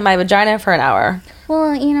Hitachi on my vagina for an hour.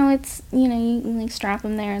 Well, you know, it's, you know, you can, like, strap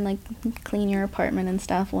him there and, like, clean your apartment and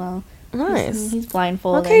stuff. Well, nice. He's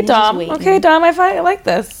blindfolded. Okay, he's just Dom. waiting. Okay, Dom, I like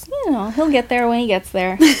this. You know, he'll get there when he gets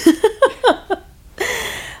there.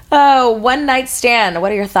 Oh, one night stand.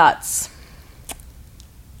 What are your thoughts?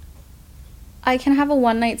 I can have a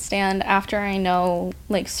one-night stand after I know,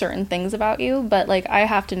 like, certain things about you, but, like, I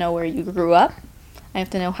have to know where you grew up. I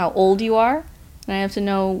have to know how old you are, and I have to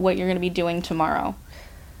know what you're going to be doing tomorrow.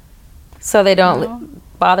 So they don't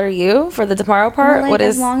bother you for the tomorrow part? Well, like, what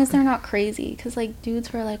is as long as they're not crazy, because like dudes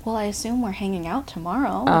who are like, well, I assume we're hanging out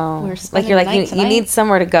tomorrow. Oh, We're like spending you're the like night you need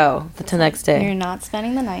somewhere to go the next day. You're not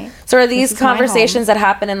spending the night. So are these This is my conversations home. that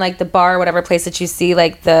happen in like the bar, or whatever place that you see,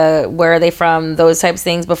 like where are they from, those types of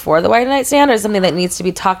things before the white night stand, or something that needs to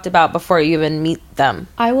be talked about before you even meet them?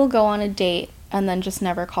 I will go on a date and then just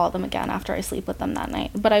never call them again after I sleep with them that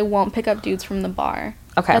night. But I won't pick up dudes from the bar.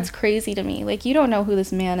 Okay. That's crazy to me. Like, you don't know who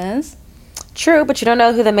this man is. True, but you don't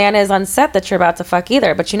know who the man is on set that you're about to fuck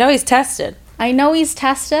either, but you know he's tested. I know he's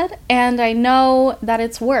tested, and I know that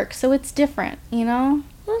it's work, so it's different, you know?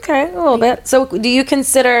 Okay, a little bit. So do you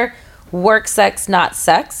consider work sex not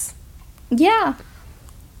sex? Yeah.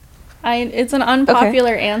 It's an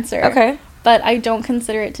unpopular answer. Okay. but I don't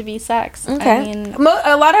consider it to be sex. Okay. I mean,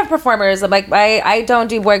 a lot of performers, like, I don't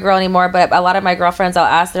do boy girl anymore, but a lot of my girlfriends, I'll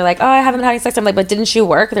ask, they're like, oh, I haven't had any sex. I'm like, but didn't you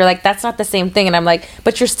work? They're like, that's not the same thing. And I'm like,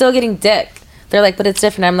 but you're still getting dick. They're like, but it's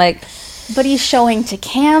different. I'm like, but he's showing to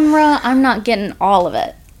camera. I'm not getting all of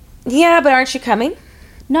it. yeah, but aren't you coming?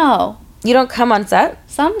 No. You don't come on set?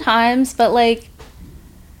 Sometimes, but like,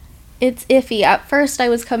 it's iffy. At first, I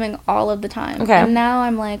was coming all of the time. Okay. And now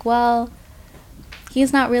I'm like, well,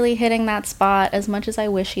 he's not really hitting that spot as much as I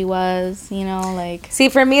wish he was, you know, like. See,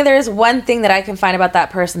 for me, there's one thing that I can find about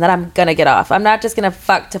that person that I'm going to get off. I'm not just going to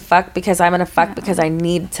fuck because I'm going to fuck because I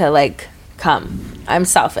need to, like, come. I'm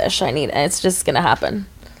selfish. It's just going to happen.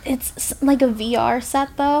 It's like a VR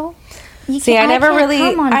set, though. See, I never really.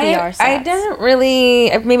 VR I didn't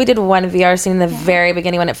really. I maybe did one VR scene in the very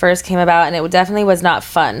beginning when it first came about, and it definitely was not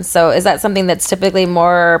fun. So, is that something that's typically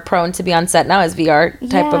more prone to be on set now? Is VR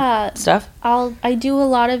type of stuff? I do a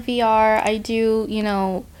lot of VR. I do, you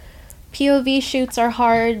know, POV shoots are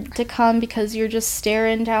hard to come because you're just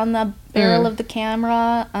staring down the barrel of the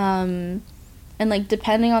camera, and like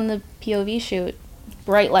depending on the POV shoot,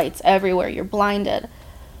 bright lights everywhere. You're blinded.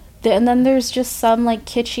 And then there's just some, like,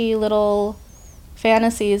 kitschy little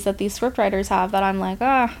fantasies that these scriptwriters have that I'm like,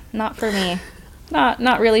 not for me.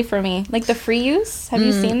 Not really for me. Like, the free use, have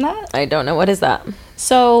you seen that? I don't know. What is that?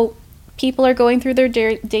 So, people are going through their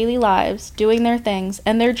daily lives, doing their things,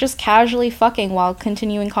 and they're just casually fucking while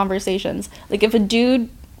continuing conversations. Like, if a dude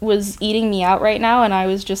was eating me out right now and I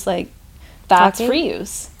was just like, that's free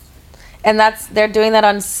use. And they're doing that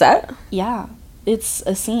on set? Yeah. It's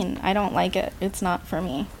a scene. I don't like it. It's not for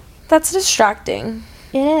me. That's distracting.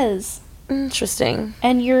 It is. Interesting.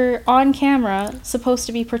 And you're on camera supposed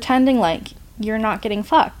to be pretending like you're not getting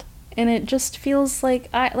fucked. And it just feels like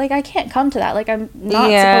I can't come to that. Like, I'm not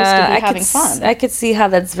supposed to be having fun. I could see how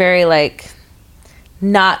that's very, like,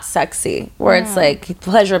 not sexy. Where it's, like,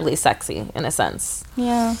 pleasurably sexy, in a sense.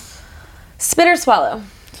 Yeah. Spit or swallow?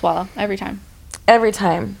 Swallow. Every time. Every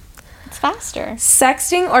time. It's faster.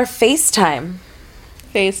 Sexting or FaceTime?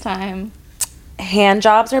 FaceTime. Hand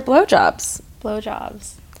jobs or blowjobs?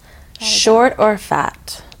 Blowjobs. Short or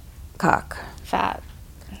fat? Cock. Fat.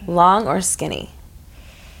 Long or skinny?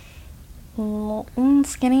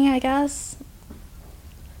 Skinny, I guess.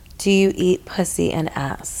 Do you eat pussy and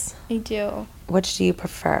ass? I do. Which do you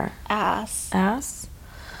prefer? Ass. Ass?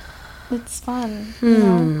 It's fun. You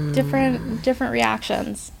know, different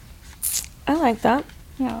reactions. I like that.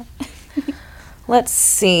 Yeah. Let's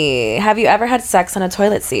see. Have you ever had sex on a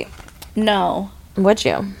toilet seat? No. Would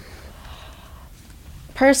you?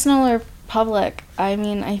 Personal or public? I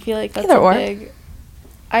mean, I feel like that's big.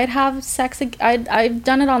 I'd have sex. I've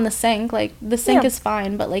done it on the sink. Like, the sink is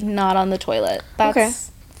fine, but like not on the toilet. That's okay.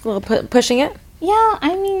 A little pushing it. Yeah,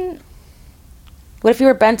 I mean. What if you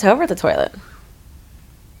were bent over the toilet?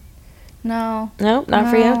 No. No,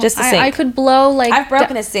 not for you. Just the sink. I could blow like. I've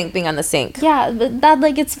broken a sink being on the sink. Yeah, but that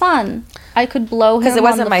like it's fun. I could blow him because it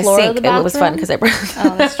wasn't on the my floor sink. Of the bathroom. It was fun because I broke.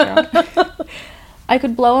 Oh, that's true. I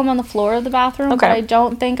could blow him on the floor of the bathroom, but I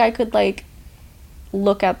don't think I could like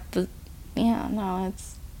look at the. Yeah, no,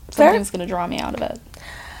 it's something's gonna draw me out of it.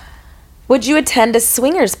 Would you attend a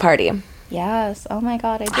swingers party? Yes. Oh my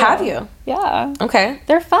God, I do. Have you? Yeah. Okay.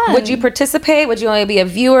 They're fun. Would you participate? Would you only be a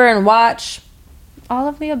viewer and watch? All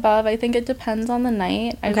of the above. I think it depends on the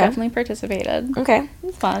night. I've definitely participated. Okay.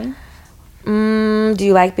 It's fun. Do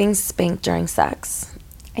you like being spanked during sex?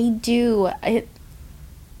 I do.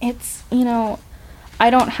 It's, you know, I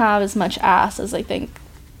don't have as much ass as I think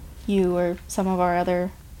you or some of our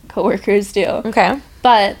other coworkers do. Okay.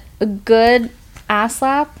 But a good ass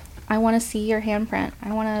slap, I want to see your handprint.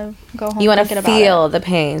 I want to go home. You want to feel the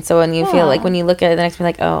pain. So when you feel like when you look at it the next day,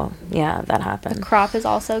 like, oh yeah, that happened. A crop is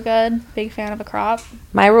also good. Big fan of a crop.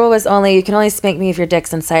 My rule was you can only spank me if your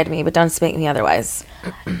dick's inside me, but don't spank me otherwise.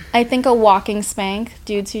 I think a walking spank,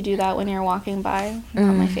 dudes who do that when you're walking by,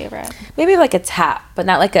 not my favorite. Maybe like a tap, but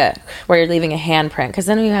not like where you're leaving a handprint, because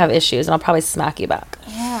then you have issues, and I'll probably smack you back.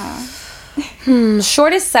 Yeah.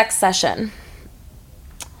 Shortest sex session.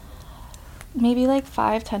 Maybe like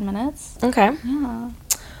 5-10 minutes. Okay. Yeah.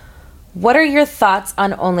 What are your thoughts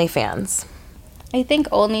on OnlyFans? I think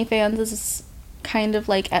OnlyFans is kind of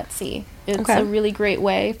like Etsy. It's a really great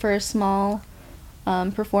way for small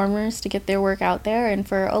performers to get their work out there, and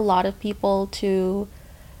for a lot of people to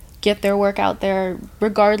get their work out there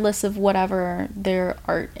regardless of whatever their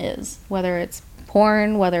art is. Whether it's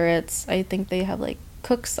porn, whether it's, I think they have like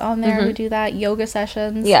cooks on there who do that, yoga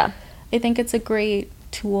sessions. Yeah. I think it's a great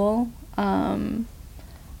tool.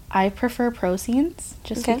 I prefer pro scenes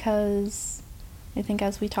just because I think,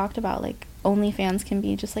 as we talked about, like OnlyFans can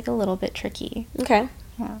be just like a little bit tricky. Okay.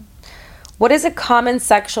 Yeah. What is a common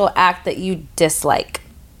sexual act that you dislike?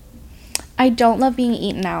 I don't love being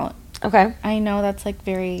eaten out. Okay. I know that's like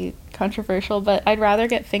very controversial, but I'd rather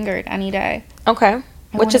get fingered any day. Okay.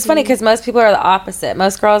 Which is funny because most people are the opposite.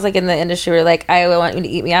 Most girls like in the industry are like, I want you to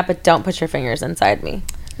eat me out, but don't put your fingers inside me.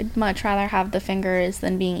 I'd much rather have the fingers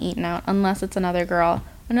than being eaten out, unless it's another girl.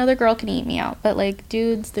 Another girl can eat me out, but like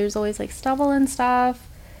dudes, there's always like stubble and stuff.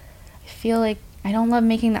 I feel like I don't love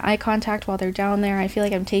making the eye contact while they're down there. I feel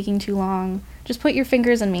like I'm taking too long. Just put your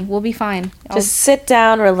fingers in me. We'll be fine. Just sit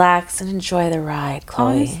down, relax, and enjoy the ride,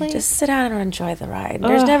 Chloe. Honestly? Just sit down and enjoy the ride.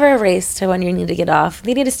 There's never a race to when you need to get off.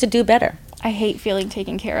 They need us to do better. I hate feeling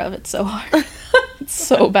taken care of. It's so hard. It's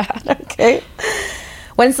so bad. Okay.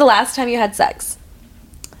 When's the last time you had sex?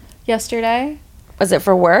 Yesterday. Was it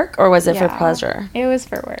for work or was it for pleasure? It was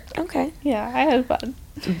for work. Okay. Yeah, I had fun.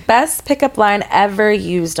 Best pickup line ever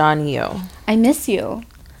used on you? I miss you.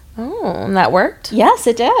 Oh, and that worked? Yes,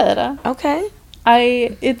 it did. Okay.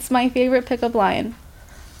 It's my favorite pickup line.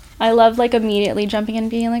 I love like immediately jumping in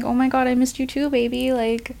and being like, oh my god, I missed you too, baby.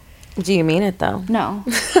 Like, do you mean it though? No.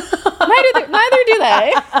 neither do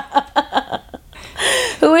they.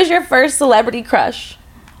 Who is your first celebrity crush?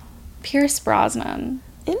 Pierce Brosnan.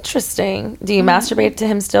 Interesting. Do you masturbate to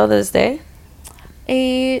him still to this day?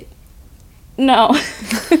 No.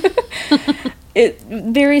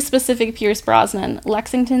 Very specific Pierce Brosnan.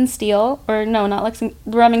 Lexington Steel, or no, not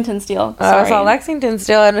Remington Steel. Sorry. I saw Lexington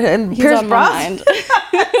Steel and He's Pierce on Brosnan. my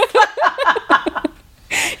mind.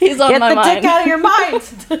 He's on my mind. Get the dick out of your mind.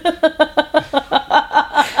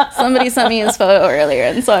 Somebody sent me his photo earlier,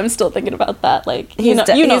 and so I'm still thinking about that. Like, you know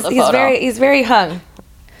the photo. He's very hung.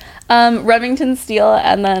 Remington Steel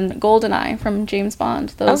and then Goldeneye from James Bond.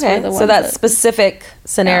 Those were the ones. So that's specific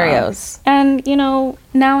scenarios. And, you know,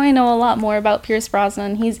 now I know a lot more about Pierce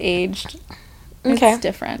Brosnan. He's aged. Okay. It's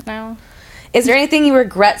different now. Is there anything you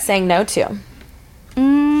regret saying no to?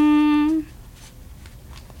 No.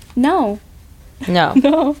 No.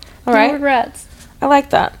 No. All right. No regrets. I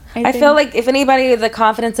like that. I feel like if anybody with the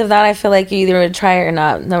confidence of that, I feel like you either would try it or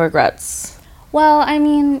not. No regrets. Well, I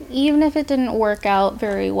mean, even if it didn't work out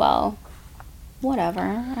very well, whatever.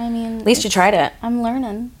 I mean, at least you tried it. I'm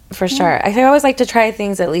learning. For sure. I always like to try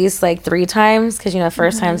things at least like 3 times because, you know,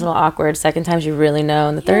 first time's a little awkward. Second times you really know.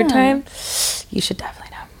 And the third time, you should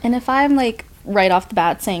definitely know. And if I'm like right off the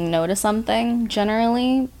bat saying no to something,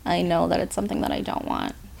 generally, I know that it's something that I don't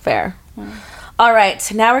want. Fair. All right,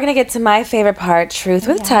 now we're going to get to my favorite part, Truth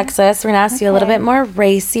with Texas. We're going to ask you a little bit more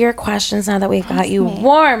racier questions now that we've got you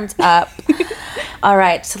warmed up. All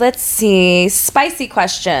right, so let's see. Spicy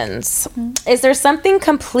questions. Is there something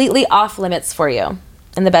completely off limits for you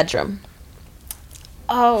in the bedroom?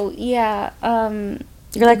 Oh, yeah.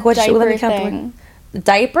 You're like, what should we thing.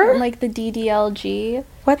 Diaper? Like the DDLG.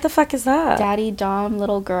 What the fuck is that? Daddy, Dom,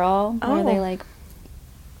 Little Girl. Where they like...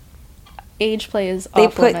 Age play is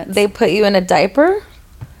off limits. They put you in a diaper?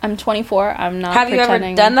 I'm 24. I'm not Have pretending. you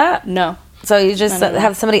ever done that? No. So you just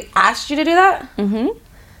have somebody asked you to do that? Mm-hmm.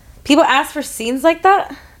 People ask for scenes like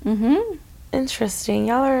that? Mm-hmm. Interesting.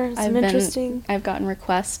 Y'all are interesting. I've gotten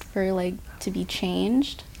requests for, like, to be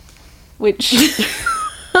changed. Which...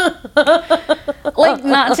 like,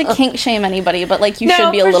 not to kink shame anybody, but, like, you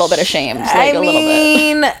should be a little bit ashamed. Like,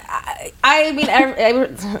 I mean,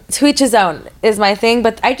 to each his own is my thing,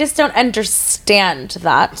 but I just don't understand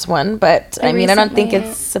that one. But I don't think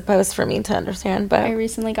it's supposed for me to understand. But I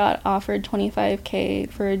recently got offered $25,000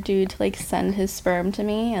 for a dude to like send his sperm to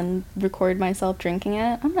me and record myself drinking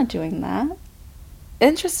it. I'm not doing that.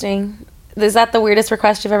 Interesting. Is that the weirdest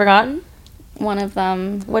request you've ever gotten? One of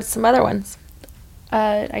them. What's some other ones?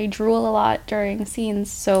 I drool a lot during scenes,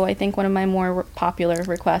 so I think one of my more popular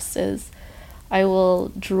requests is I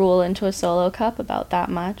will drool into a Solo cup about that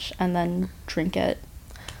much and then drink it.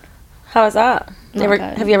 How is that?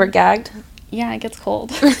 Have you ever gagged? Yeah, it gets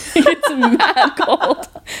cold. It gets mad cold.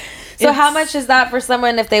 So how much is that for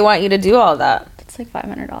someone if they want you to do all that? It's like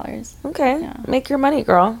 $500. Okay. Yeah. Make your money,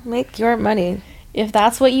 girl. Make your money. If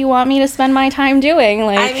that's what you want me to spend my time doing,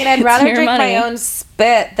 like, I mean, I'd rather drink my own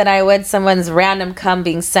spit than I would someone's random cum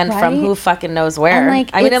being sent from who fucking knows where. And, like,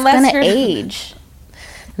 I mean, unless you're age.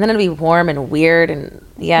 And then it'll be warm and weird and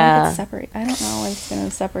yeah. What if it's separate? I don't know what it's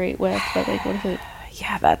gonna separate with, but like, what if it?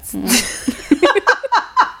 Yeah, that's.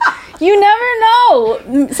 You never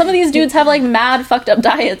know. Some of these dudes have like mad fucked up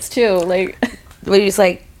diets too. Like, where you just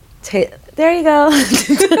like, there you go.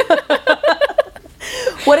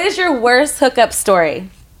 What is your worst hookup story?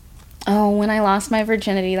 Oh, when I lost my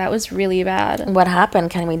virginity, that was really bad. What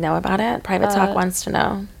happened? Can we know about it? Private Talk wants to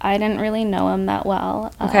know. I didn't really know him that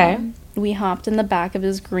well. Okay. we hopped in the back of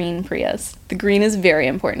his green Prius. The green is very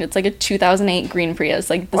important. It's like a 2008 green Prius.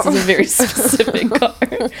 Like, this is a very specific car.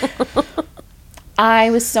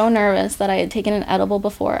 I was so nervous that I had taken an edible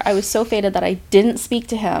before. I was so faded that I didn't speak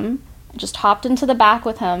to him. I just hopped into the back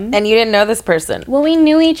with him. And you didn't know this person? Well, we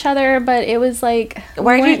knew each other, but it was like,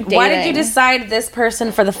 why did you decide this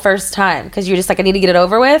person for the first time? Because you were just like, I need to get it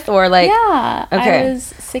over with? Or like... Yeah. Okay. I was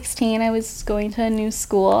 16. I was going to a new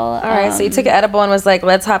school. All right, so you took an edible and was like,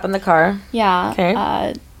 let's hop in the car. Yeah.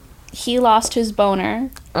 Okay. He lost his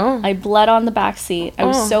boner. Oh. I bled on the back seat. I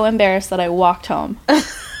was so embarrassed that I walked home.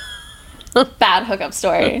 Bad hookup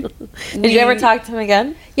story. Did you ever talk to him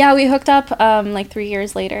again? Yeah, we hooked up like 3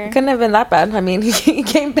 years later. Couldn't have been that bad. I mean, he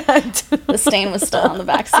came back. The stain was still on the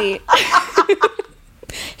back seat.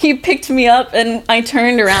 He picked me up and I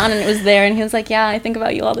turned around and it was there and he was like, yeah, I think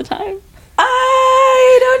about you all the time.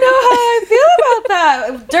 I don't know how I feel about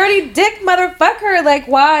that. Dirty dick motherfucker. Like,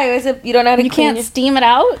 why? Is it you don't know how to You clean can't steam it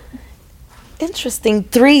out? Interesting.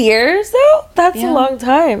 3 years, though? That's a long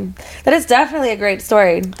time. That is definitely a great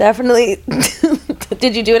story. Definitely.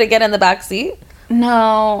 Did you do it again in the back seat?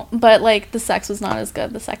 No, but like the sex was not as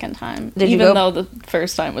good the second time. Even though the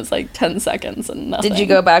first time was like 10 seconds and nothing. Did you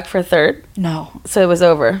go back for third? No. So it was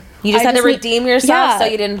over. You just had to redeem yourself so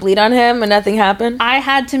you didn't bleed on him and nothing happened? I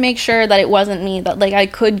had to make sure that it wasn't me, that like I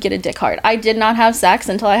could get a dick hard. I did not have sex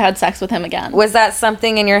until I had sex with him again. Was that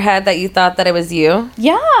something in your head that you thought that it was you?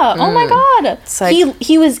 Yeah. Oh my God. Like,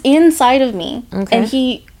 he was inside of me. Okay. And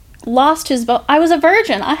he lost his I was a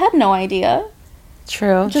virgin. I had no idea.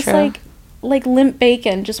 True. Just like limp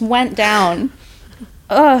bacon just went down.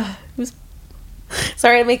 Ugh. It was...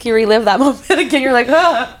 Sorry to make you relive that moment again. You're like,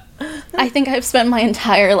 ugh. I think I've spent my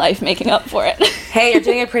entire life making up for it. Hey, you're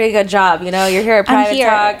doing a pretty good job. You know, you're here at Private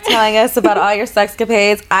Talk telling us about all your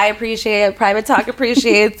sexcapades. I appreciate it. Private Talk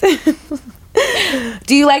appreciates.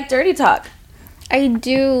 Do you like dirty talk? I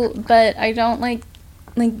do, but I don't like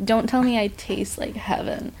don't tell me I taste like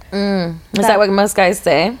heaven. Is that what most guys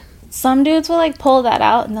say? Some dudes will like pull that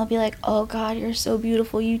out and they'll be like, oh God, you're so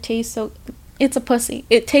beautiful. You taste so... It's a pussy.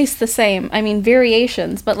 It tastes the same. I mean,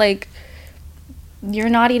 variations, but like, you're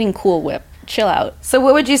not eating Cool Whip. Chill out. So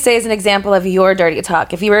what would you say is an example of your dirty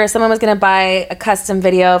talk? If someone was going to buy a custom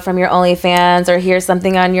video from your OnlyFans or hear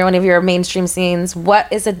something on one of your mainstream scenes,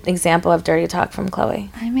 what is an example of dirty talk from Chloe?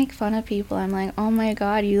 I make fun of people. I'm like, oh my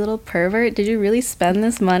God, you little pervert. Did you really spend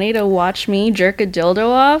this money to watch me jerk a dildo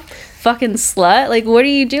off? Fucking slut. Like, what are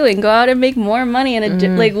you doing? Go out and make more money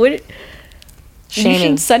and like, what? Shaming. You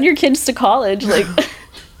should send your kids to college. Like,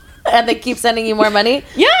 and they keep sending you more money?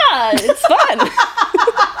 Yeah, it's fun.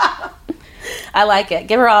 I like it.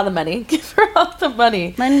 Give her all the money. Give her all the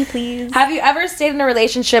money. Money, please. Have you ever stayed in a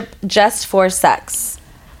relationship just for sex?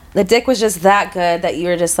 The dick was just that good that you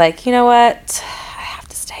were just like, you know what? I have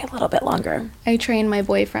to stay a little bit longer. I train my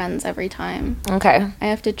boyfriends every time. Okay. I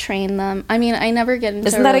have to train them. I mean, I never get into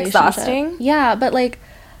Isn't that exhausting? Yeah, but like,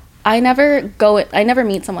 I never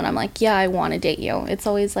meet someone I'm like, yeah, I want to date you. It's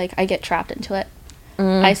always like, I get trapped into it.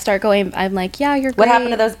 I start going, I'm like, yeah, you're great. What happened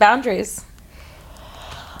to those boundaries?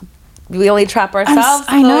 We only trap ourselves.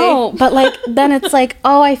 I know, but like then it's like,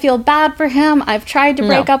 oh, I feel bad for him. I've tried to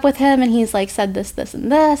break up with him, and he's like said this, this,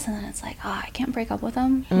 and this, and then it's like, oh, I can't break up with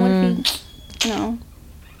him. What if he,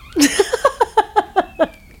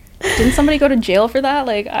 didn't somebody go to jail for that?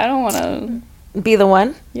 Like, I don't want to be the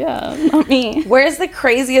one. Yeah, not me. Where's the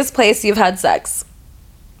craziest place you've had sex?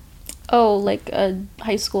 Oh, like a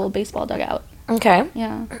high school baseball dugout. Okay.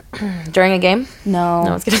 Yeah. During a game? No.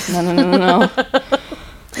 No, I was kidding. No.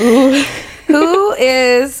 Who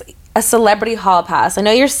is a celebrity hall pass? I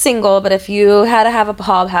know you're single, but if you had to have a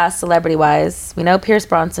hall pass celebrity-wise, we know Pierce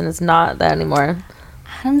Bronson is not that anymore.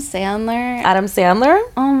 Adam Sandler. Adam Sandler?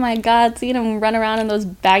 Oh my God, seeing him run around in those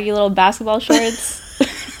baggy little basketball shorts.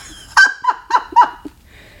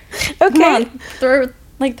 Okay. Come on, throw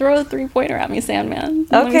a 3-pointer at me, Sandman.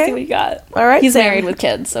 Okay. Let me see what you got. All right. He's married with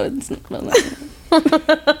kids, so it's...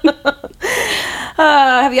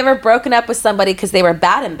 Have you ever broken up with somebody because they were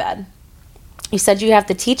bad in bed? You said you have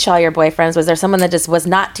to teach all your boyfriends. Was there someone that just was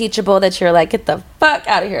not teachable that you're like, get the fuck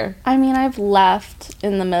out of here? I mean, I've left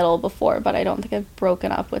in the middle before, but I don't think I've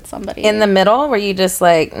broken up with somebody. In the middle? Were you just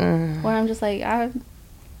like... When I'm just like, I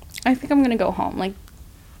think I'm going to go home. Like,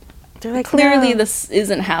 they're like, clearly no. this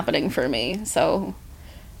isn't happening for me, so...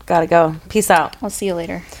 Gotta go. Peace out. I'll see you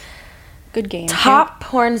later. Good game. Top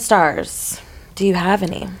porn stars. Do you have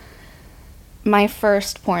any? My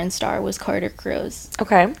first porn star was Carter Cruz.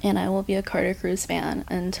 Okay. And I will be a Carter Cruz fan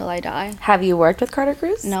until I die. Have you worked with Carter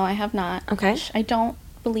Cruz? No, I have not. Okay. I don't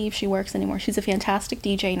believe she works anymore. She's a fantastic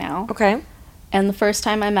DJ now. Okay. And the first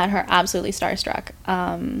time I met her, absolutely starstruck.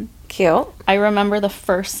 Cute. I remember the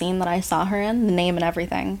first scene that I saw her in, the name and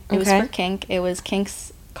everything. It was for Kink. It was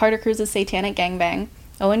Kink's Carter Cruz's Satanic Gangbang.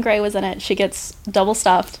 Owen Gray was in it. She gets double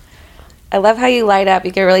stuffed. I love how you light up.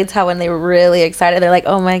 You can really tell when they were really excited. They're like,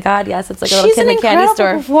 oh my God, yes, it's like a little kid in a candy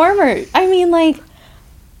store. She's an incredible performer. I mean, like,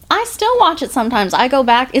 I still watch it sometimes. I go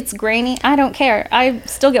back. It's grainy. I don't care. I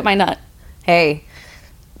still get my nut. Hey,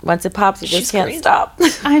 once it pops, you just can't stop.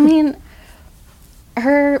 I mean,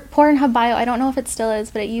 her Pornhub bio, I don't know if it still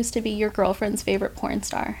is, but it used to be your girlfriend's favorite porn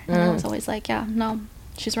star. And I was always like, yeah, no,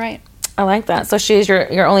 she's right. I like that. So she's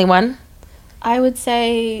your only one? I would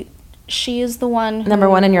say she is the one who, number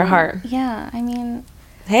one in your heart. Yeah, I mean,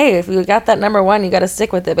 hey, if you got that number one, you got to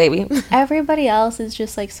stick with it, baby. Everybody else is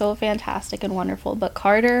just like so fantastic and wonderful, but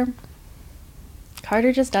Carter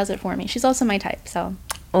just does it for me. She's also my type, so.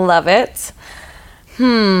 Love it.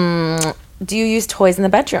 Do you use toys in the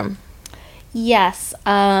bedroom? Yes,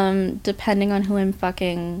 depending on who I'm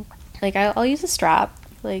fucking. Like, I'll use a strap.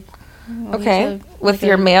 Like, okay. With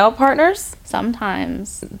your male partners?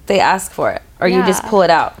 Sometimes. They ask for it, or you just pull it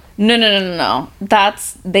out? No.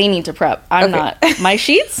 They need to prep. I'm not. My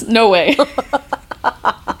sheets? No way.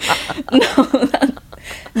 No,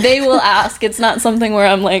 they will ask. It's not something where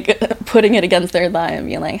I'm like putting it against their thigh and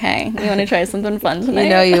being like, hey, you want to try something fun tonight? You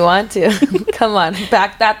know you want to. Come on,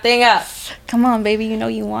 back that thing up. Come on, baby, you know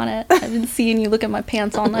you want it. I've been seeing you look at my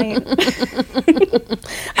pants all night.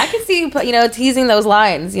 I can see you, teasing those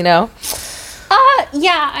lines, Yeah,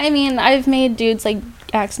 I mean, I've made dudes like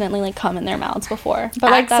accidentally like come in their mouths before.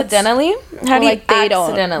 But like accidentally? How do you like they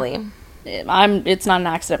accidentally? It's not an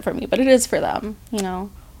accident for me, but it is for them,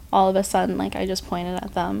 All of a sudden, like, I just pointed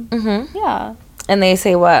at them. Mm-hmm. Yeah. And they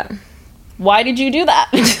say what? Why did you do that?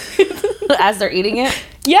 As they're eating it?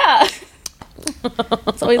 Yeah.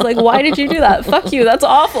 It's always like, why did you do that? Fuck you. That's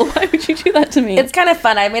awful. Why would you do that to me? It's kind of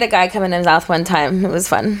fun. I made a guy come in his mouth one time. It was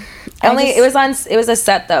fun. It was a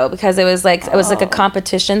set though, because it was like a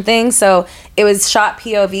competition thing. So it was shot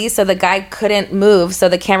POV, so the guy couldn't move. So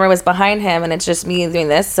the camera was behind him, and it's just me doing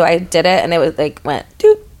this. So I did it, and it was like went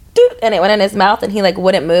doot doot, and it went in his mouth, and he like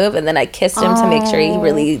wouldn't move, and then I kissed him to make sure he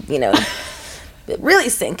really, really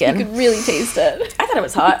sink in. You could really taste it. I thought it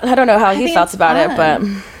was hot. I don't know how he felt about it, but.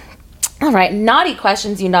 All right, naughty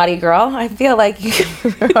questions, you naughty girl. I feel like you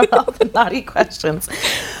can remember all the naughty questions.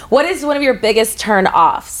 What is one of your biggest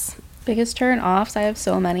turn-offs? Biggest turn-offs? I have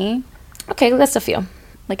so many. Okay, list a few.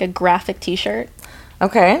 Like a graphic t-shirt.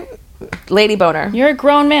 Okay. Lady boner. You're a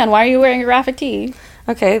grown man. Why are you wearing a graphic tee?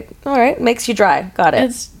 Okay, all right. Makes you dry. Got it.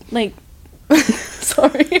 It's like...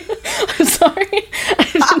 Sorry. I'm sorry. I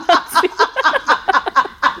did not see that.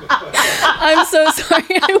 I'm so sorry.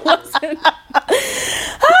 I wasn't...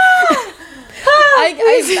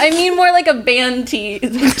 I mean more like a band tee.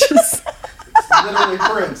 Just literally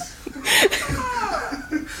Prince.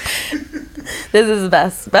 This is the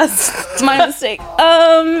best. It's my mistake.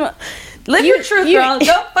 Live your truth, girl.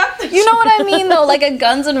 Go fuck the You know what I mean though? Like a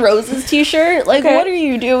Guns N' Roses t-shirt. Like, what are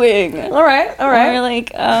you doing? All right. Or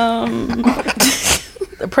like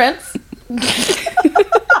the Prince.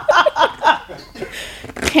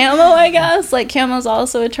 Camo, I guess. Like camo's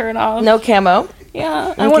also a turn off. No camo.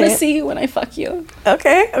 Yeah, I want to see you when I fuck you.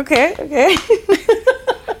 Okay.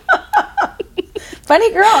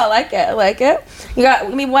 Funny girl, I like it. You got,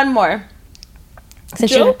 give me one more.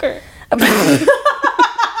 Joker.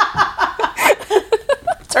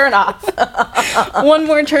 Turn off. One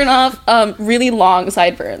more turn off. Really long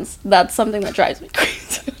sideburns. That's something that drives me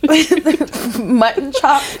crazy. Mutton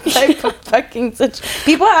chop type of fucking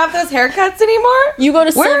people have those haircuts anymore? You go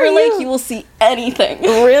to Silver Lake, you will see anything.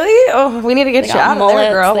 Really? Oh, we need to get you out of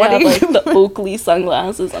there, girl. What are you? The Oakley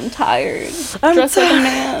sunglasses. I'm tired. Dress like a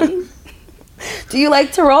man. Do you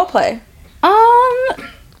like to role play?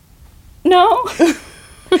 No.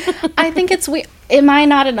 I think it's weird. Am I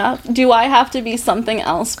not enough? Do I have to be something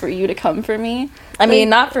else for you to come for me? I mean,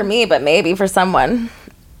 not for me, but maybe for someone.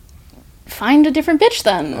 Find a different bitch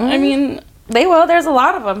then. I mean... They will. There's a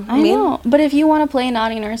lot of them. I know. But if you want to play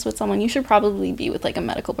naughty nurse with someone, you should probably be with, like, a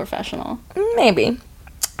medical professional. Maybe.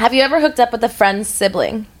 Have you ever hooked up with a friend's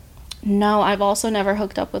sibling? No, I've also never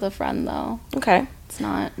hooked up with a friend, though. Okay. It's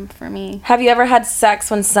not for me. Have you ever had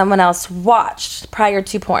sex when someone else watched prior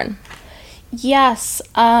to porn? Yes.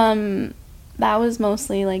 That was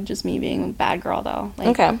mostly, like, just me being a bad girl, though. Like,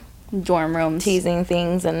 okay. Dorm rooms. Teasing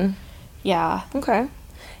things and... Yeah. Okay.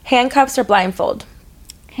 Handcuffs or blindfold?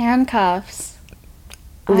 Handcuffs.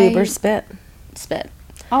 Lube or spit? Spit.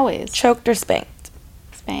 Always. Choked or spanked?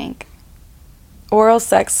 Spank. Oral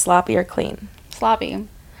sex, sloppy or clean? Sloppy.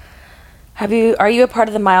 Are you a part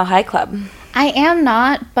of the Mile High Club? I am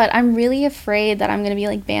not, but I'm really afraid that I'm going to be,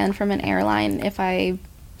 like, banned from an airline if I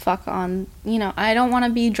fuck on, I don't want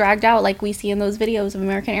to be dragged out like we see in those videos of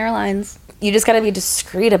American Airlines. You just got to be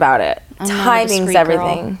discreet about it. Timing's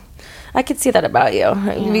everything. Girl. I could see that about you.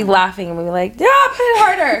 You'd be laughing and be like, yeah, put it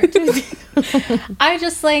harder. I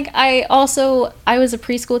was a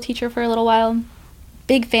preschool teacher for a little while.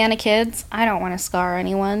 Big fan of kids. I don't want to scar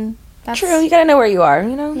anyone. That's true. You got to know where you are,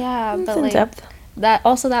 Yeah, it's but in depth.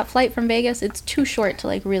 that flight from Vegas, it's too short to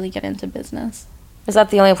like really get into business. Is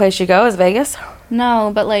that the only place you go, is Vegas?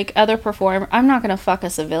 No, but like other performers, I'm not going to fuck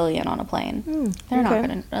a civilian on a plane. They're not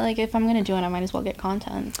going to, like, if I'm going to do it, I might as well get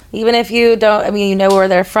content. Even if you don't, you know where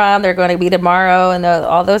they're from, they're going to be tomorrow, and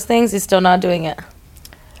all those things, you're still not doing it?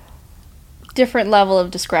 Different level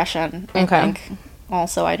of discretion, I think.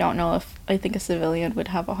 Also, I don't know if, I think a civilian would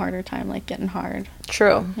have a harder time, like, getting hard.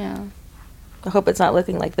 True. Yeah. I hope it's not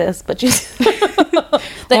looking like this, but the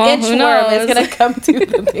inchworm is going to come to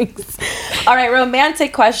the things. All right,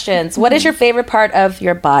 romantic questions. What is your favorite part of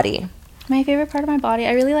your body? My favorite part of my body?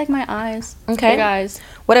 I really like my eyes. Okay. Big eyes.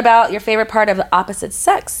 What about your favorite part of the opposite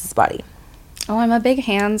sex's body? Oh, I'm a big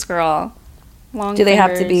hands girl. Long Do they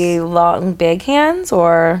fingers. have to be long, big hands,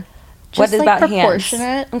 or just what is like about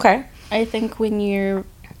proportionate. hands? Okay. I think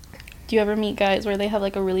do you ever meet guys where they have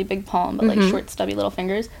like a really big palm but like short stubby little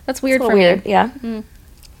fingers? That's weird for me. Yeah.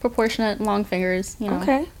 Proportionate long fingers,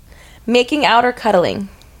 Okay. Making out or cuddling?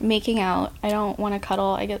 Making out. I don't want to cuddle.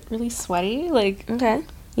 I get really sweaty. Like, okay.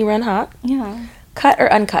 You run hot? Yeah. Cut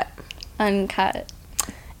or uncut? Uncut.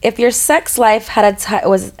 If your sex life had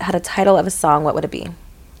a title of a song, what would it be?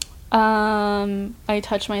 I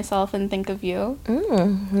Touch Myself and Think of You.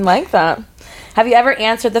 I like that. Have you ever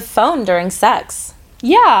answered the phone during sex?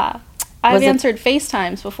 Yeah. I've answered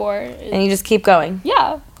FaceTimes before. And you just keep going?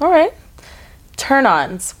 Yeah. All right.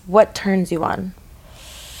 Turn-ons. What turns you on?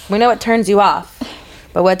 We know what turns you off,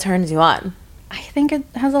 but what turns you on? I think it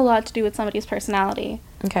has a lot to do with somebody's personality.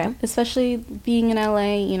 Okay. Especially being in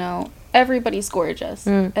LA, everybody's gorgeous.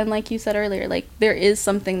 And like you said earlier, like, there is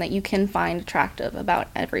something that you can find attractive about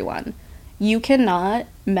everyone. You cannot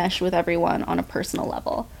mesh with everyone on a personal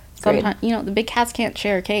level. Sometimes, the big cats can't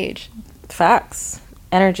share a cage. Facts.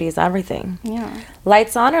 Energy is everything. Yeah.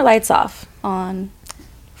 Lights on or lights off? On.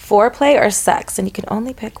 Foreplay or sex? And you can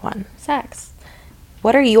only pick one. Sex.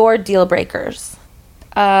 What are your deal breakers?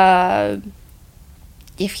 If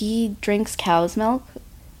he drinks cow's milk,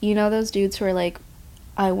 those dudes who are like,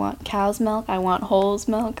 I want cow's milk, I want whole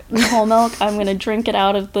milk, I'm going to drink it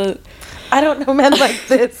out of the... I don't know men like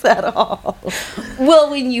this at all. Well,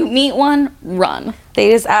 when you meet one, run.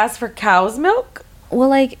 They just ask for cow's milk? Well,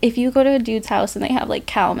 like, if you go to a dude's house and they have, like,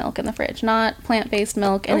 cow milk in the fridge, not plant-based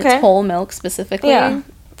milk, and it's whole milk specifically. Yeah,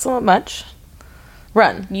 it's not much.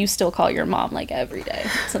 Run. You still call your mom, like, every day.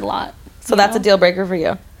 It's a lot. So that's a deal breaker for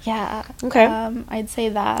you? Yeah. Okay. I'd say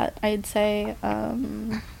that. I'd say,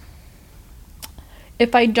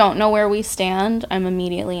 if I don't know where we stand, I'm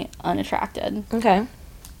immediately unattracted. Okay.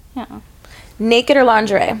 Yeah. Naked or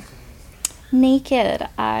lingerie? Naked.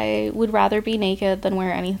 I would rather be naked than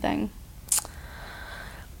wear anything.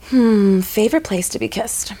 Favorite place to be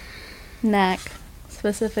kissed? Neck.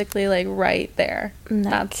 Specifically, like, right there.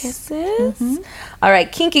 Neck kisses? All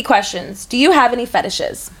right, kinky questions. Do you have any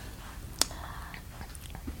fetishes?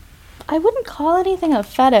 I wouldn't call anything a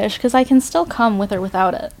fetish, because I can still come with or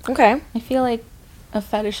without it. Okay. I feel like a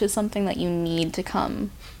fetish is something that you need to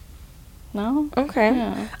come. No? Okay.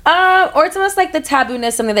 Yeah. Or it's almost like the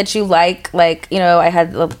taboo-ness, something that you like. Like, I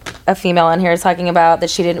had a female on here talking about that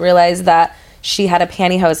she didn't realize that she had a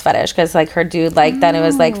pantyhose fetish because, like, her dude liked that. And it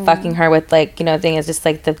was, like, fucking her with, like, thing is just,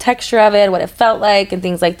 like, the texture of it, what it felt like, and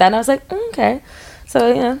things like that. And I was like, okay.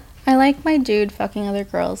 So, I like my dude fucking other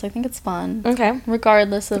girls. I think it's fun. Okay.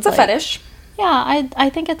 Regardless of, it's a fetish. Yeah,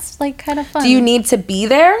 I think it's, like, kind of fun. Do you need to be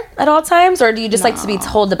there at all times, or do you just like to be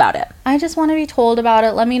told about it? I just want to be told about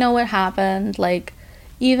it. Let me know what happened. Like,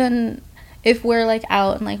 even if we're, like,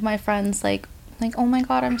 out and, like, my friends, like, oh, my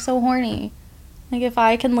God, I'm so horny. Like, if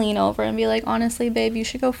I can lean over and be like, honestly, babe, you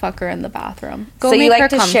should go fuck her in the bathroom. So you like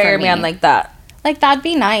to share your man like that? Like, that'd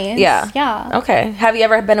be nice. Yeah. Yeah. Okay. Have you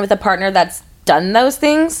ever been with a partner that's done those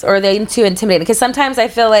things, or are they too intimidating? Because sometimes I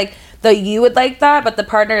feel like, though you would like that, but the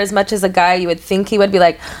partner, as much as a guy, you would think he would be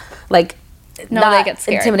like, no, not they get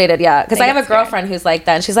scared. Intimidated, yeah. Because I have a girlfriend who's like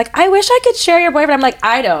that, and she's like, I wish I could share your boyfriend. I'm like,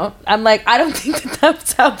 I don't think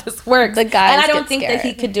that's how this works. The guys and I don't think that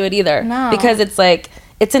he could do it either. No. Because it's like,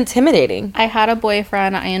 it's intimidating. I had a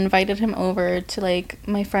boyfriend. I invited him over to, like,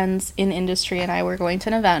 my friends in industry, and I were going to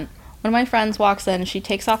an event. One of my friends walks in, she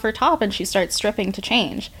takes off her top, and she starts stripping to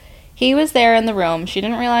change. He was there in the room. She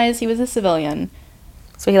didn't realize he was a civilian.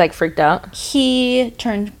 So he like freaked out? He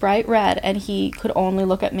turned bright red and he could only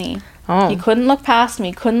look at me. Oh. He couldn't look past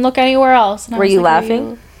me, couldn't look anywhere else. And Were you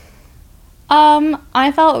laughing?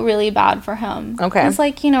 I felt really bad for him. Okay. It's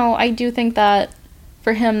like, you know, I do think that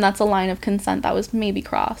for him, that's a line of consent that was maybe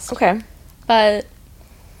crossed. Okay. But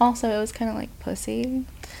also, it was kind of like pussy.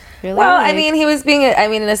 Really? Well, like, I mean, he was being, I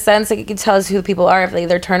mean, in a sense, like, you can tell us who the people are if they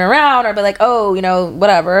either turn around or be like, oh, you know,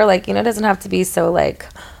 whatever. Like, you know, it doesn't have to be so, like,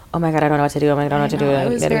 oh, my God, I don't know what to do. Oh, my God, I don't know what to do. I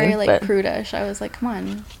was very, like, but prudish. I was like, come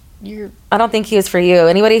on. I don't think he was for you.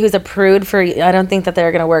 Anybody who's a prude for you, I don't think that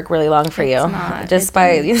they're going to work really long for you. Not. Just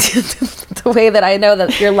by the way that I know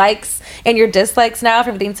that your likes and your dislikes now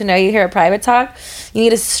from getting to know you here at Private Talk, you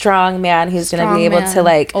need a strong man who's going to be able to,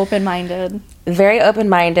 like... Open-minded. Very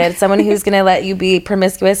open-minded, someone who's going to let you be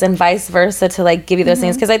promiscuous and vice versa to like give you those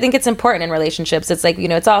things, because I think it's important in relationships. It's like, you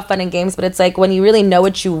know, it's all fun and games, but it's like when you really know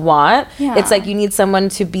what you want, it's like you need someone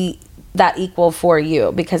to be that equal for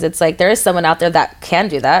you, because it's like there is someone out there that can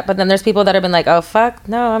do that, but then there's people that have been like, oh fuck,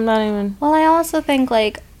 no, I'm not even. Well, I also think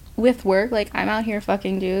like with work, like I'm out here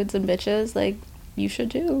fucking dudes and bitches, like you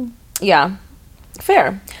should too. Yeah,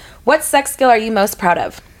 fair. What sex skill are you most proud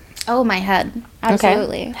of? Oh, my head.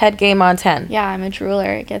 Absolutely. Okay. Head game on 10. Yeah, I'm a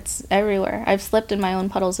drooler. It gets everywhere. I've slipped in my own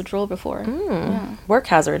puddles of drool before. Yeah. Work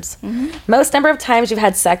hazards. Most number of times you've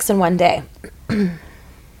had sex in one day?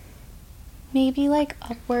 Maybe like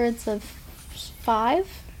upwards of 5.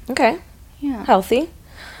 Okay. Yeah. Healthy.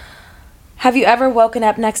 Have you ever woken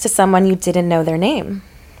up next to someone you didn't know their name?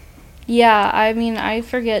 Yeah, I mean, I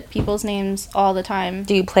forget people's names all the time.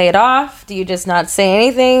 Do you play it off? Do you just not say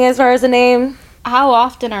anything as far as a name? How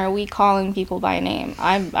often are we calling people by name?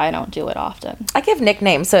 I don't do it often. I give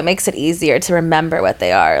nicknames, so it makes it easier to remember what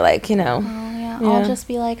they are. Like, you know. Oh, yeah. I'll just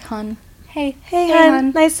be like, hun. Hey,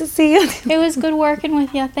 hun. Nice to see you. It was good working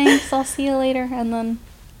with you. Thanks. I'll see you later. And then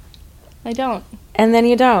I don't. And then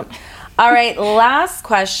you don't. All right, last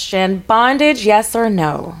question. Bondage, yes or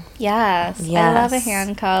no? Yes. I love a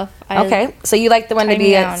handcuff. Okay, so you like the one to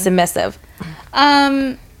be submissive.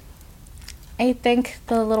 I think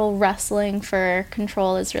the little wrestling for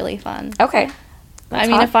control is really fun. Okay. I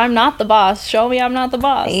mean, if I'm not the boss, show me I'm not the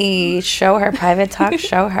boss. Hey, show her. Private Talk,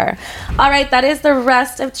 show her. All right, that is the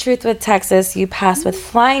rest of Truth with Texas. You passed with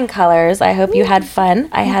flying colors. I hope you had fun.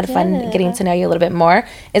 I had fun getting to know you a little bit more.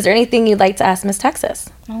 Is there anything you'd like to ask Miss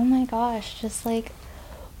Texas? Oh my gosh, just like,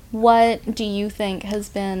 what do you think has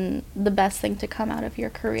been the best thing to come out of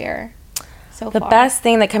your career so far? The best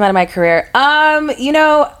thing that came out of my career? You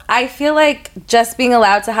know, I feel like just being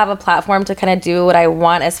allowed to have a platform to kind of do what I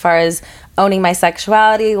want as far as owning my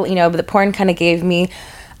sexuality. You know, the porn kind of gave me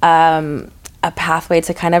a pathway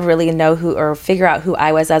to kind of really know who, or figure out who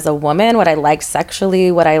I was as a woman, what I liked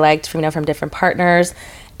sexually, what I liked from, you know, from different partners,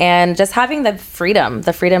 and just having the freedom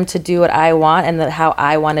to do what I want and how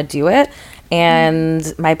I want to do it.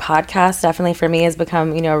 And my podcast definitely for me has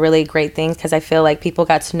become, you know, a really great thing, because I feel like people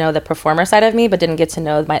got to know the performer side of me, but didn't get to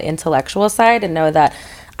know my intellectual side and know that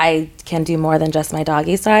I can do more than just my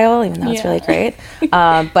doggy style, even though it's really great.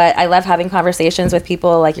 But I love having conversations with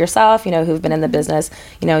people like yourself, you know, who've been in the business,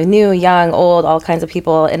 you know, new, young, old, all kinds of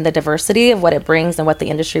people, in the diversity of what it brings and what the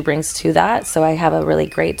industry brings to that. So I have a really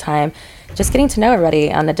great time just getting to know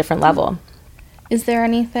everybody on a different level. Is there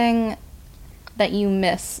anything that you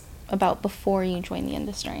miss about before you joined the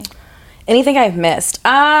industry? Anything I've missed?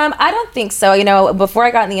 I don't think so. You know, before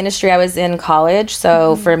I got in the industry, I was in college.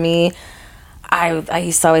 So for me, I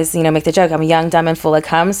used to always, you know, make the joke, I'm young, dumb, and full of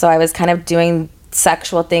cum. So I was kind of doing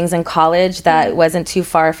sexual things in college that wasn't too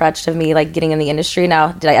far-fetched of me, like getting in the industry.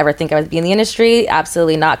 Now, did I ever think I would be in the industry?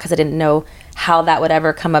 Absolutely not, because I didn't know how that would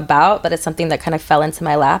ever come about. But it's something that kind of fell into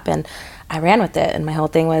my lap, and I ran with it. And my whole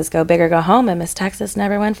thing was go big or go home, and Miss Texas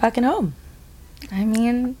never went fucking home. I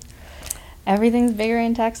mean, everything's bigger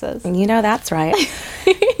in Texas. You know that's right.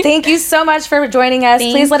 Thank you so much for joining us.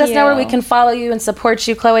 Please let us know where we can follow you and support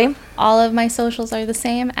you, Chloe. All of my socials are the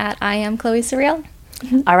same, at I am Chloe Surreal.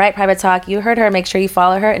 All right, Private Talk, you heard her. Make sure you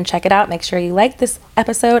follow her and check it out. Make sure you like this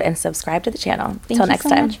episode and subscribe to the channel. Until next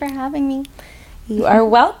time. Thank you so much for having me. You are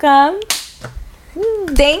welcome.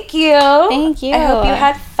 Thank you. Thank you. I hope you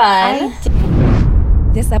had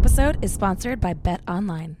fun. This episode is sponsored by Bet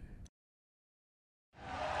Online.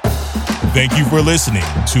 Thank you for listening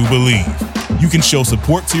to Believe. You can show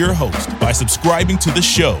support to your host by subscribing to the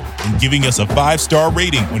show and giving us a 5-star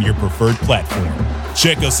rating on your preferred platform.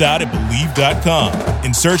 Check us out at Believe.com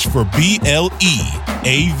and search for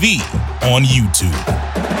BLEAV on YouTube.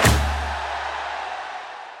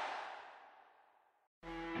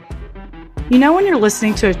 You know when you're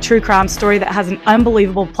listening to a true crime story that has an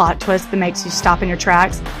unbelievable plot twist that makes you stop in your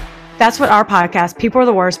tracks? That's what our podcast, People Are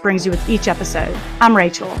the Worst, brings you with each episode. I'm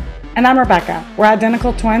Rachel. And I'm Rebecca. We're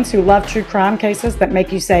identical twins who love true crime cases that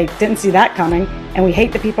make you say, didn't see that coming, and we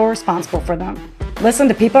hate the people responsible for them. Listen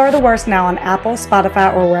to People Are the Worst now on Apple,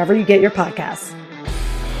 Spotify, or wherever you get your podcasts.